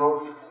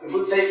example. In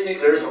food safety,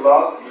 there's a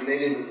lot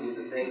related with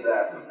the things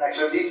that,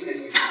 actually this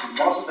is,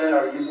 most of them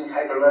are using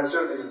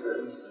hyperledger. This is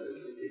the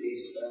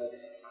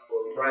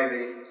for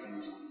private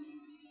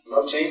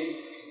blockchain.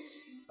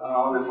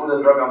 The Food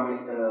and Drug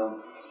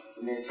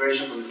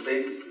Administration from the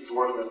state is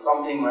working on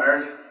something.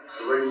 Maersk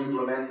already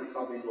implemented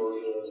something for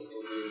the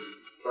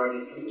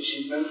private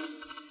shipments.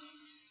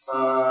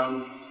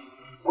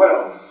 What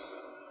else?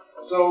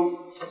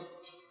 So,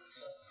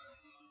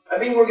 I've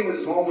been working with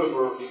Smalltalk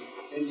for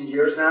 15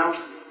 years now,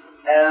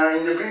 and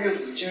in the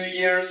previous 2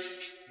 years,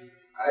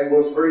 I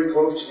was very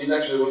close to this.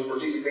 Actually, I was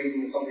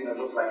participating in something that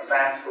was like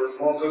fast for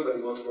Smalltalk, but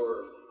it was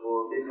for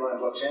Bitcoin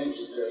blockchain, which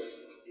is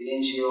the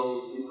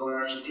NGO Bitcoin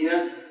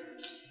Argentina.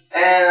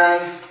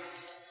 And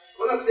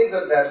one of the things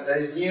that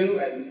is new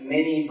and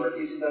many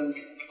participants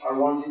are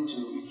wanting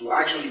to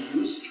actually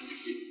use,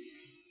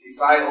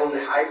 beside all the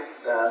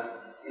hype that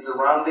is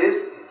around this,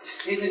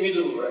 is the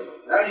immutable record.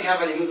 Now you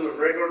have an immutable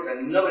record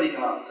that nobody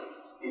can alter.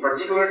 In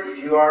particular, if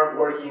you are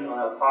working on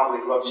a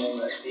public blockchain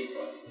like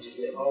Bitcoin, which is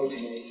the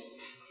ultimate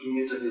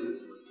immutability.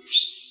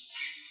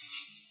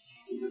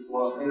 This is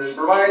one thing that it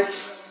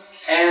provides.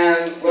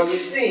 And what we've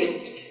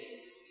seen,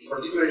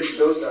 particularly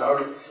those that are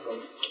from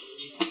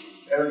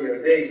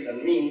earlier days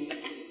than me,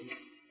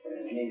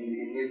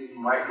 in this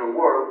micro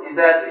world, is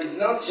that it's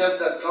not just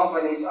that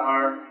companies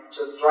are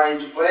just trying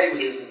to play with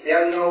this. They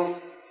are now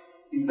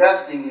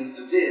investing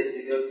into this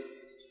because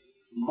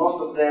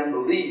most of them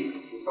believe,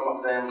 and some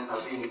of them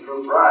have been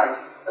proved right,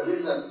 that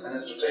this is a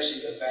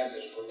strategic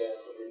advantage for them,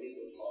 for their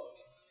business model.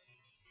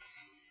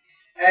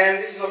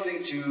 And this is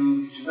something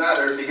to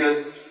matter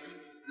because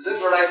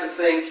decentralized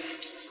things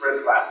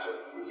spread faster.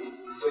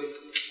 It's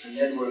just a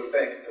network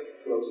effect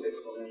that grows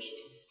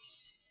exponentially.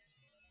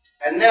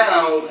 And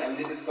now, and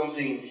this is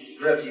something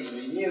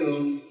relatively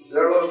new,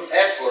 there are a lot of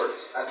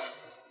efforts,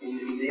 as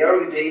in the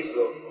early days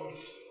of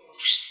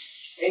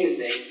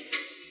anything,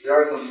 there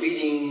are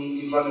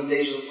competing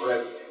implementations for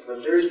everything.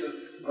 But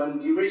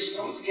when you reach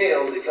some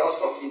scale, the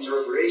cost of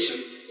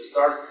interoperation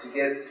starts to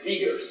get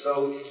bigger.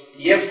 So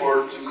the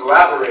effort to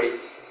collaborate,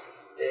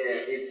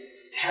 it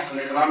has an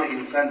economic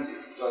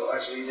incentive. So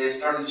actually they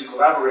started to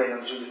collaborate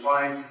and to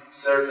define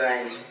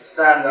certain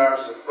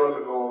standards or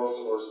protocols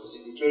or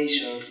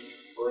specifications.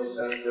 For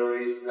instance,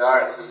 there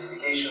are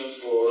specifications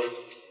for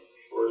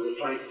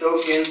electronic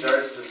tokens, there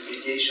are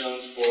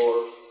specifications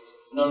for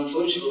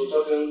non-fungible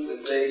tokens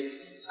that say,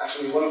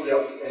 actually one of the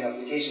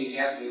applications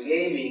has in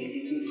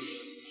gaming,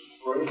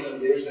 for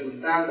instance, there's a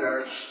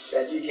standard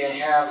that you can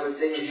have, let's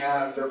say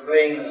you're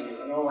playing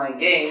an online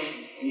game,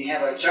 and you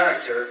have a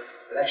character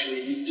that actually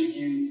it took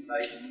you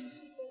like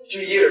 2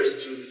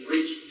 years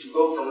to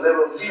go from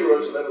level 0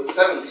 to level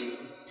 70,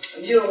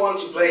 and you don't want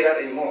to play that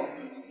anymore.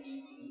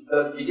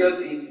 But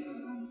because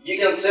you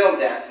can sell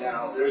that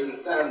now, there's a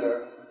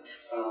standard,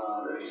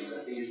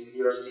 I think it's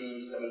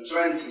ERC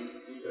 720,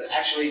 that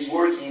actually is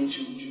working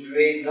to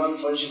create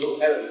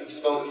non-fungible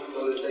elements. So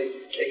let's say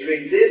they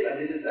create this, and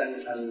this is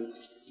a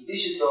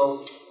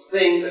digital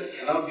thing that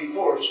cannot be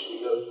forged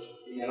because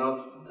you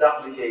cannot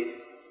duplicate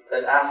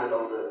that asset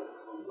on the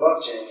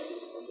blockchain.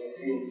 This is something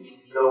we didn't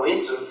go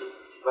into,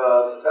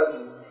 but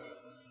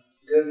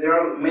there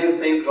are many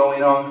things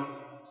going on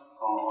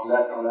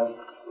that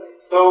way.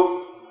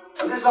 So,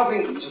 and this is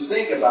something to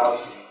think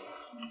about.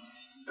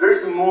 There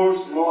is a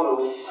Moore's model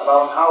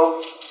about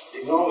how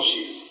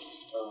technologies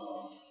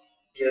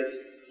get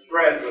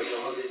spread, but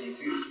how they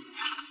diffuse.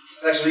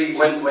 Actually,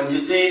 when you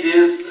see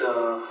this,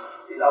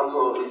 you can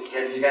also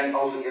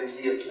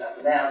see it as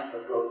an S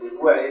that goes this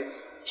way.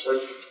 But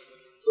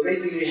so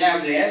basically, you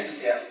have the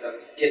enthusiasts that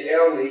get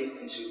early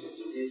into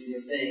this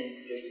new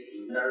thing,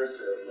 basically nerds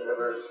or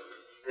whatever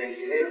thing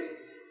it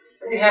is.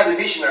 And you have the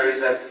visionaries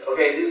that,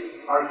 okay, these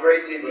are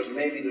crazy, but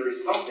maybe there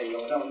is something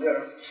going on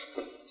there.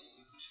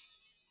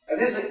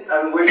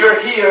 And when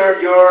you're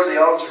here, you're the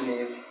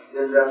alternative,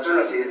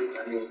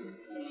 I mean,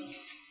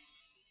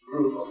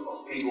 group of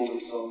people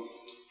with some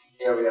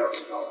area of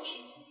technology.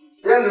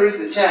 Then there is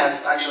the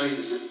chance, actually,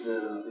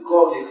 the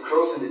quality is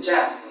crossing the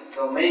chance.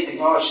 So many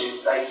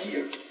technologies die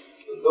here.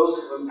 So those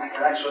who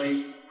can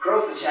actually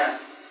cross the chance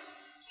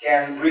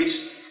can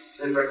reach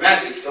the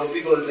pragmatic. So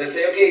people that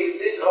say, okay,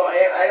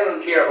 I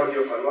don't care about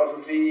your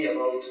philosophy,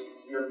 about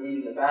your need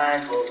in the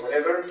bank or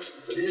whatever,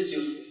 but this is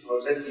useful,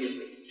 so let's use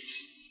it.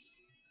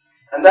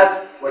 And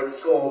that's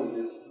what's called in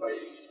this, by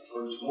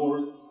George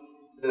Moore,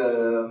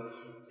 the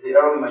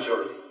early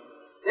majority.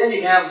 Then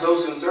you have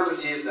those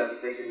conservatives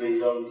that basically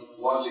don't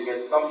want to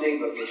get something,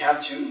 but they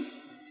have to.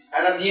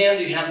 And at the end,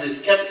 you have the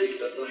skeptics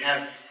that don't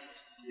have,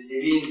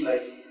 they've been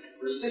like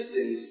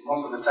resisting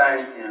most of the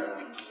time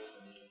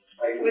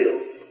by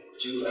will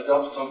to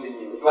adopt something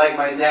new. It's like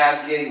my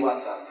dad getting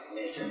WhatsApp.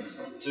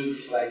 It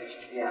took like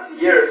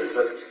years,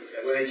 but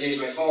when I changed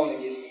my phone, I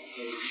get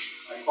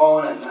my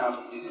phone, and now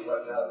it's using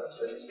WhatsApp and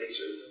sending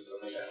pictures and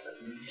stuff like that. But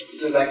it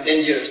took like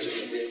 10 years to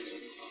convince me of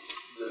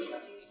doing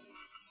that.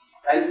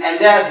 And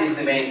that is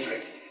the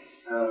mainstream.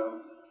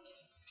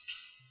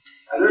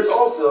 And there's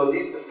also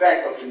this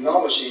effect of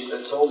technologies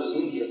that's called the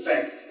Lindy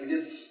effect,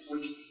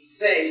 which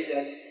says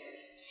that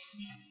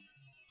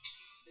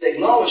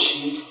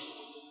technology,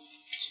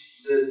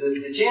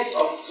 the chance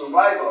of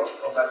survival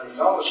of that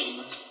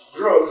technology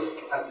grows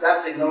as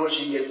that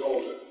technology gets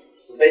older.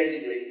 So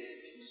basically,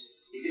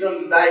 if you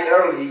don't die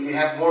early, you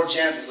have more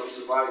chances of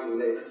surviving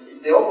later.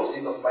 It's the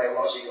opposite of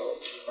biological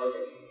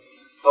organisms.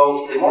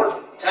 So the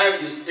more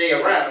time you stay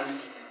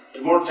around,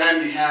 the more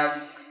time you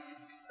have,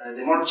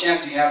 the more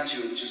chance you have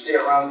to stay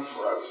around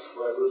for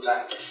a good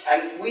time.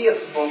 And we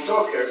as small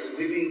talkers,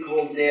 we've been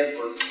called dead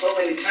for so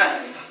many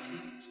times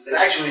that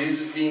actually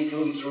this is being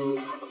proven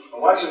through,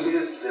 actually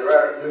there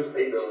are new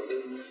paper on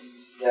this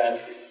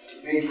that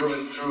is being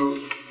proven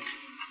through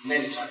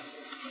many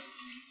times.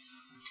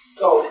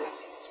 So,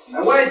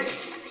 and why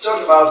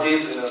talk about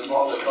this in a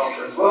small talk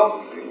conference?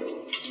 Well,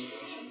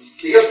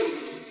 because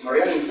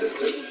Mariana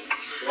insisted,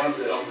 she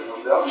wanted to open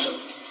up the option.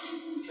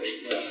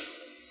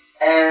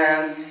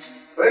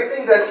 But I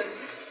think that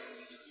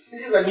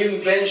this is a new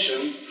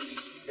invention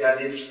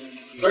that is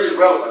very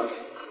relevant,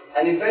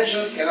 and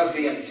inventions cannot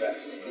be unfair.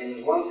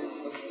 And once it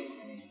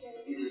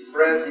is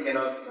spread, you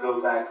cannot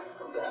go back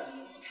from that.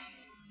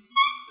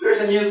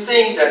 There's a new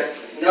thing that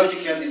now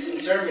you can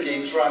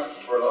disintermediate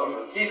trust for a lot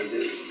of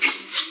activities.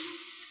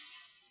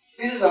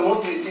 This is a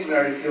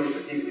multidisciplinary field of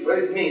activity. What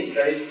it means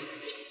that it's,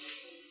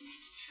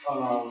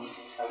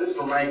 at least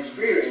from my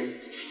experience,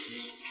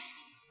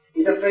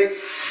 it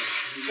affects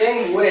the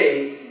same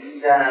way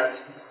that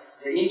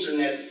the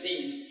internet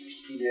did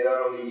in the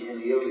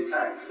early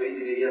times.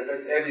 Basically, it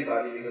affects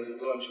everybody because it's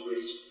going to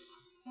reach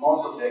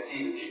most of the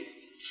activities,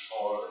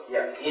 or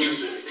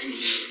industry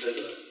activities,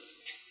 etc.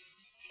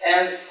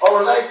 And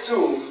our live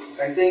tools,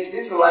 I think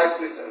this is a live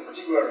system, in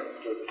particular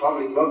the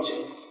public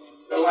blockchains.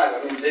 They're live.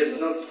 I mean, they've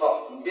not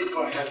stopped.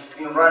 Bitcoin has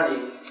been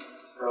running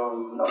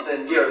from not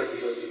 10 years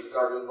because it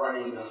started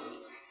running on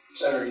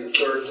January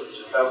 3rd,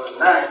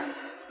 2009.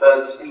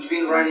 But it's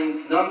been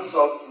running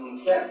non-stop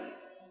since then.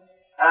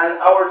 And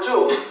our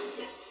tools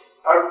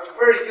are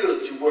very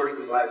good to work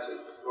with live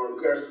systems, or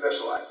we are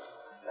specialized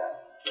in that.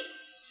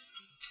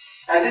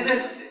 And this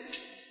is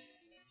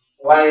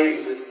why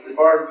the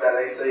part that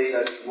I say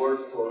that it's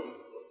worth for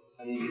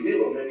an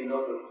individual, maybe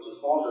not to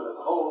small as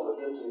a whole,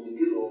 but just an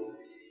individual,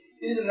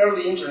 it is an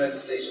early internet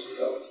stage of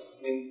development.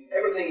 I mean,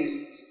 everything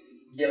is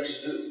yet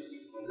to do.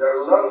 And there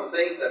are a lot of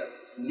things that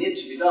need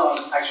to be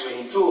done actually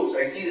in tools.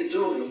 I see the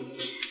tooling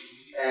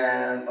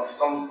and of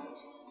some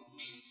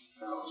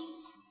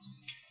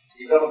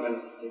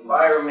development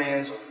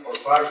environments or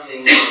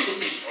parsing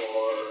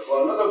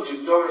or not of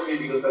cryptography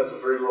because that's a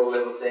very low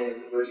level thing,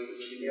 it's a very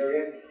specific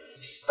area.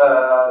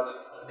 But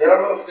there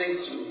are a lot of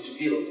things to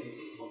build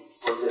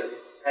for this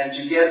and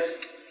to get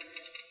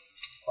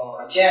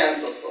a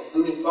chance of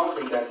doing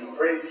something that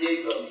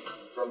differentiates us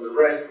from the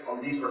rest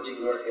on this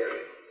particular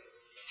area.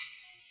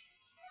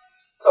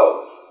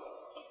 So,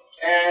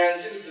 and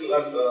this is the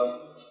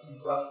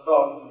last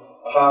thought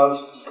about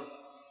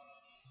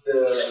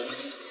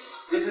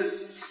this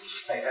is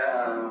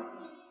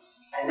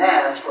an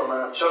ad from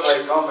a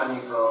chocolate company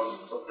from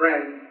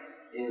France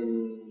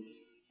in,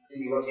 I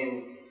think it was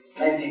in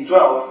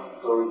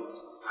 1912, so it's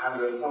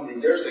 100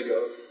 something years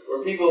ago,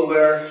 where people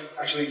were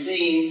actually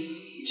seeing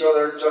each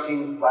other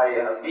talking by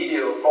a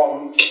video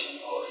phone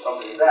or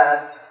something like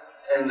that,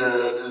 and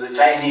to the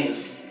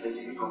Chinese,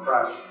 basically from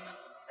France.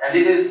 And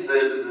this is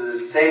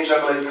the same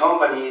chocolate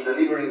company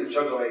delivering the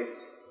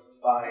chocolates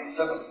by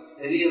satellites.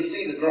 They didn't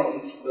see the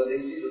drones, but they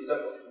see the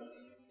satellites.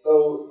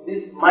 So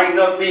this might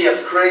not be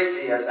as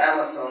crazy as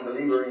Amazon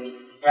delivering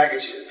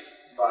packages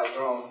by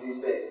drones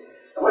these days.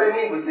 And what I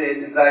mean with this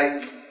is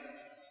that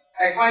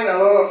I find a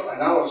lot of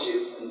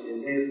analogies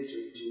in this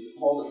to the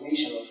small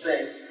definition of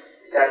things.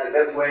 Is that the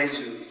best way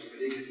to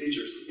predict the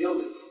features to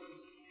build it?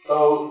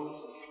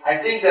 So I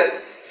think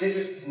that this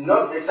is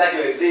not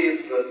exactly like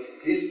this, but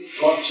this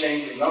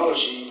blockchain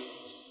technology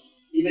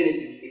even if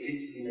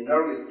it's in an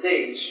early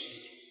stage,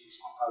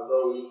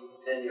 although it's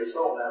 10 years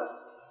old now,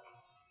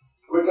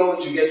 we're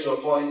going to get to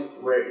a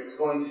point where it's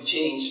going to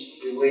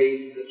change the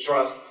way the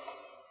trust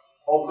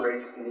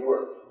operates in the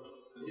world.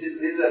 This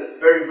is a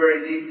very,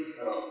 very deep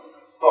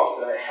thought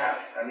that I have.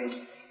 I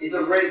mean, it's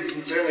a very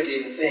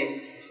disintermediating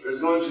thing, but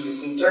it's going to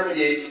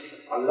disintermediate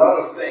a lot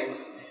of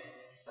things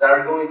that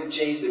are going to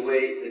change the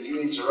way that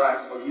you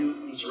interact, or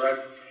you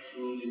interact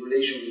in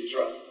relation with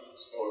trust,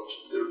 or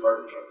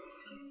third-party trust.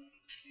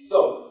 So,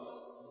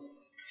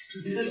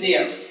 this is the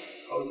end.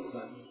 How is the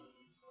time?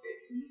 Okay,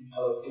 I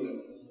have a few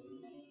minutes.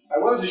 I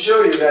wanted to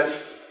show you that,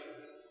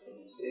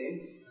 let's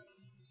see,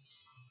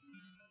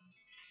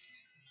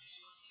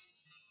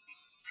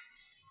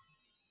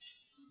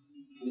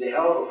 with the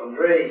help of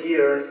Andre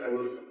here, I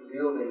was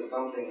building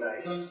something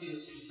like,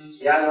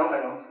 yeah, I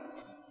know.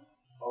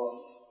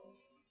 Oh.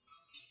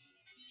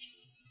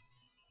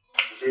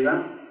 See now?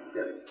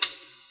 Yeah.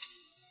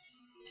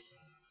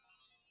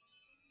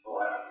 Oh,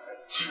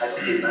 I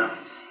don't see it now.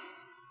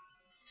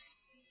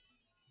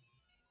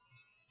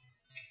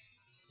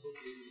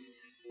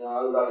 No,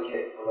 I'll replicate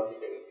it.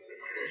 Okay.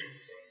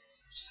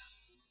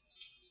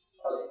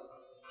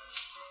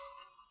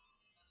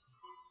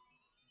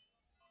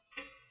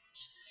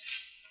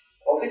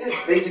 Well, this is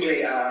basically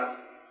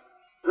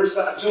there's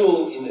a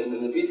tool in the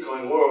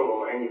Bitcoin world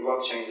or any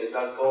blockchain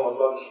that's called a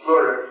block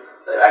explorer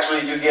that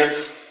actually you get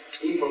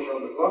info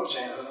from the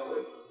blockchain. I don't know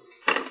what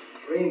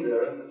frame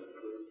there.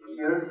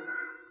 Here.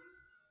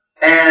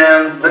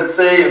 And let's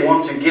say you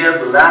want to get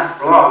the last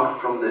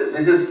block from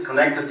this is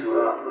connected to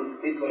a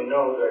Bitcoin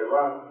node that I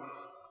run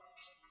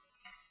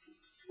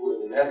with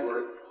the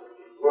network.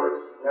 It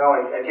works. Now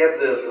I get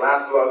the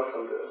last block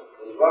from the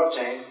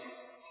blockchain.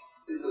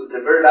 This is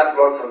the very last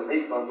block from the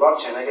Bitcoin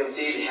blockchain. I can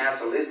see it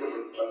has a list of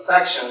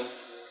transactions.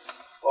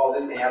 Well,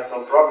 this may have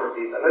some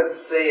properties. And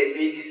let's say I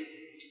pick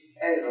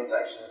any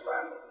transaction at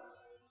random.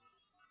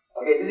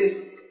 Okay, this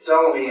is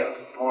telling me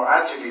more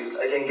attributes.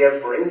 I can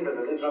get, for instance,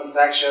 that this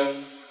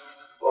transaction,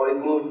 well, it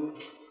moved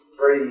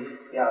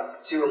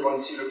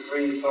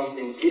 0.03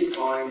 something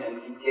Bitcoin,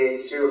 and it gave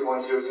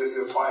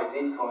 0.0005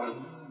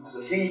 Bitcoin as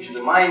a fee to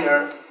the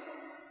miner.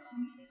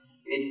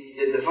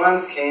 The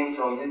funds came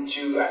from these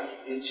two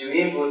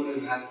inputs.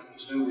 This has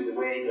to do with the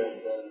way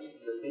that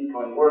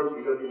Bitcoin works,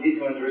 because in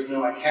Bitcoin there is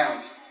no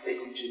account.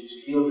 Basically,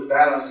 to build the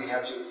balance, you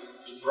have to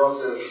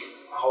process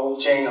a whole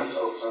chain of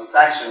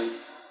transactions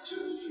to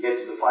get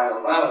to the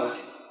final balance.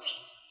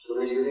 So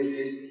basically,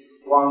 this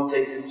one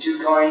takes these 2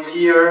 coins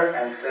here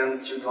and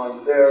sends 2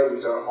 coins there,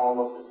 which are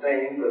almost the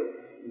same, but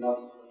not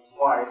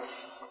quite.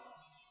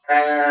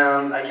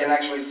 And I can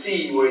actually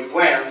see where it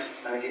went,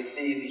 and I can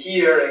see it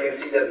here. I can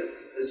see that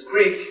the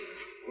script,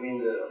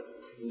 the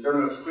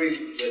internal script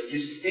that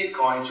uses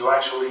Bitcoin to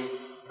actually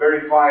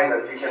verify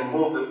that you can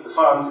move the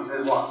funds is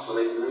this one. So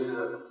basically, this is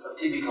a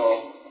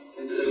typical.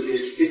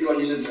 Bitcoin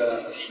uses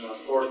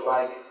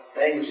fork-like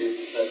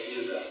languages that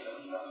use a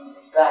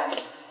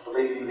stack. So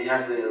basically, it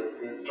has the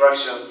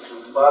instructions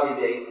to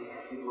validate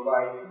if you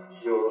provide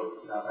your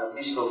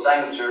digital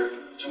signature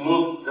to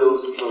move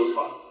those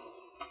funds.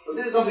 So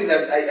this is something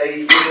that I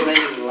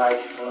implemented in like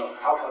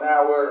half an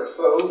hour or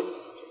so,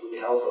 with the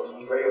help of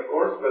Andre, of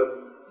course, but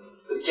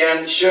it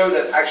can show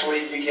that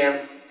actually you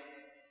can,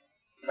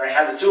 if I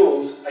had the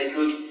tools, I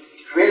could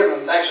create a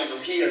transaction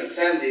from here and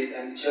send it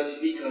and just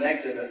be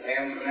connected as I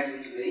am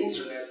connected to the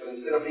internet, but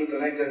instead of being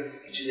connected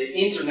to the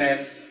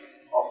internet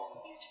of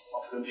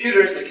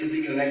computers, I could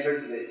be connected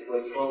to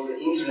what's called the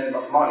internet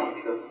of money,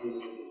 because this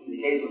is, in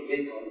the case of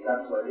Bitcoin,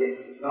 that's what it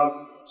is. It's not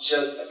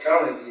just a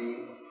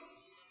currency,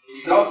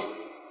 it's not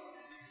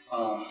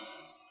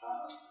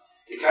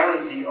the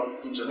currency of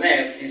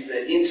internet is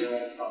the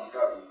internet of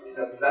currency.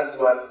 That's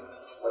what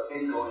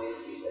Bitcoin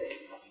is these days.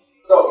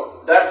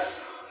 So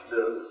that's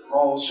the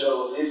small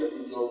show of this. I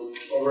can go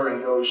over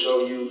and go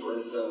show you, for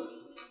instance,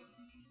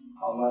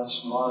 how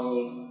much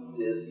money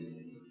this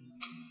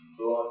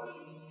block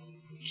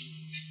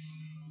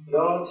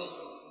got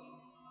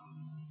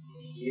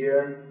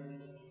here.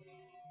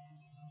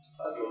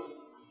 Okay.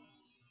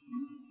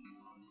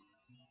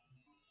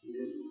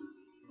 This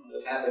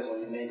what happens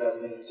when you make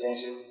that many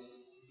changes.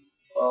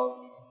 Well,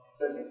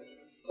 certainly.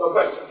 So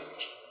questions?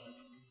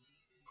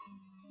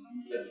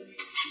 Yes.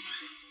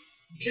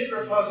 Git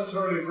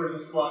repository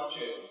versus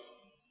blockchain.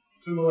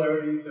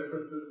 Similarities,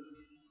 differences?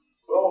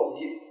 Well,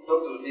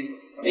 talk to the people.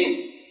 I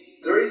mean,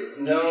 there is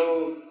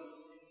no...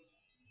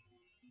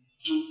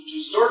 To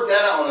store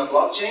data on a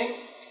blockchain,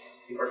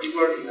 in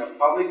particular in a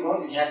public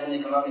one, it has an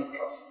economic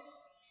cost.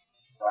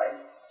 Right?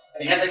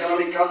 And it has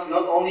economic cost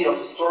not only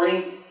of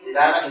storing the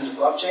data in the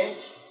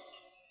blockchain,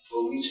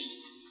 for which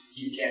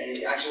you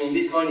can... Actually, in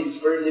Bitcoin, it's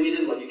very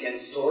limited what you can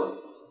store.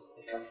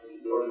 It has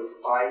the order of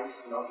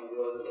bytes, not in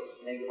the order of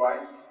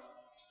megabytes.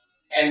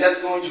 And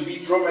that's going to be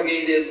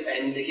propagated,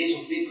 and in the case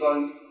of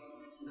Bitcoin,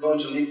 it's going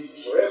to live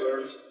forever,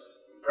 in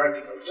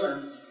practical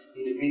terms,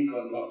 in the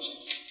Bitcoin blockchain.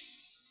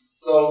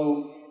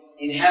 So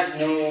it has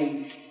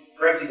no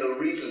practical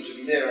reason to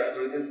be there,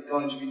 but it's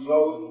going to be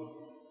slow.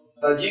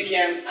 But you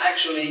can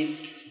actually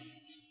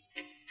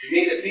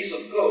create a piece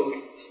of code,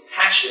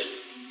 hash it,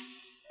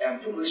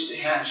 and publish the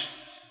hash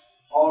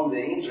on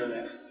the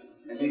internet.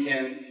 And you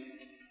can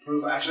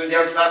prove, actually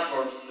there are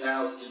platforms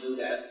now to do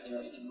that in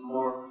a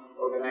more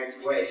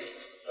organized way.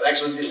 But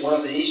actually one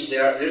of the issues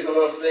there's a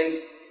lot of things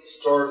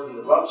stored in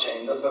the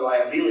blockchain. That's a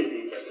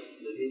liability that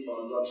the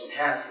Bitcoin blockchain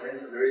has. For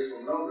instance, there is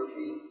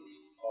pornography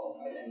of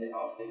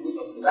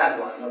the bad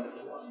one, not the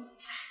good one,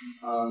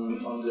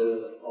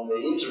 on the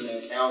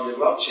internet and on the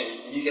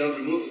blockchain, and you cannot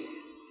remove it.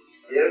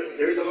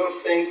 There is a lot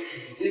of things.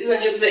 This is a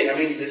new thing. I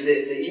mean,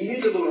 the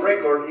immutable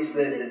record is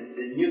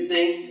the new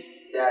thing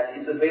that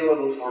is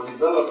available for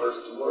developers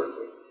to work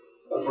with.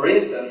 But for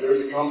instance, there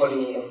is a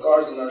company of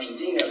cars in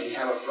Argentina. They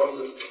have a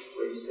process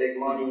where you save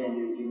money and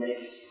you make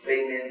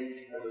payments.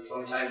 At the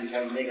same time, you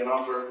can make an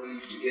offer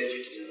to get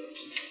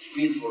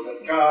bid for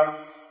that car.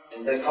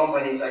 And that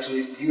company is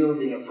actually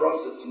building a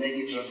process to make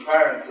it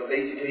transparent. So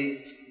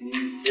basically,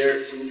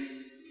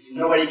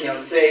 nobody can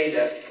say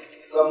that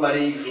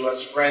somebody who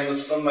was a friend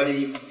of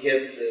somebody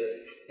get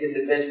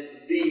the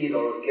best bid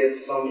or get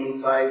some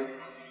inside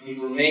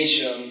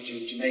information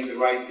to make the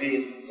right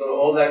bid. So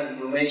all that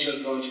information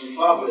is going to be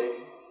public.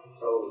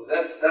 So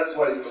that's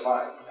what it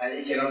provides, and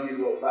it cannot be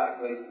rolled back.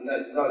 So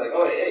it's not like,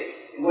 oh hey,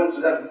 we went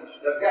to that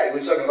guy.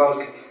 We talked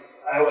about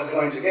I was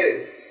going to get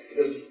it.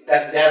 Because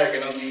that data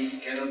cannot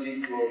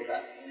be rolled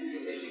back.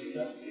 Basically,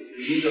 that's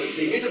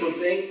the immutable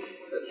thing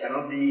that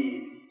cannot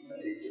be,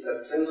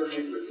 that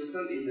censorship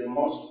resistant is the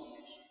most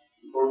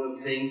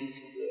important thing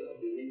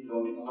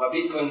of a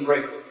Bitcoin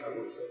record, I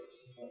would say.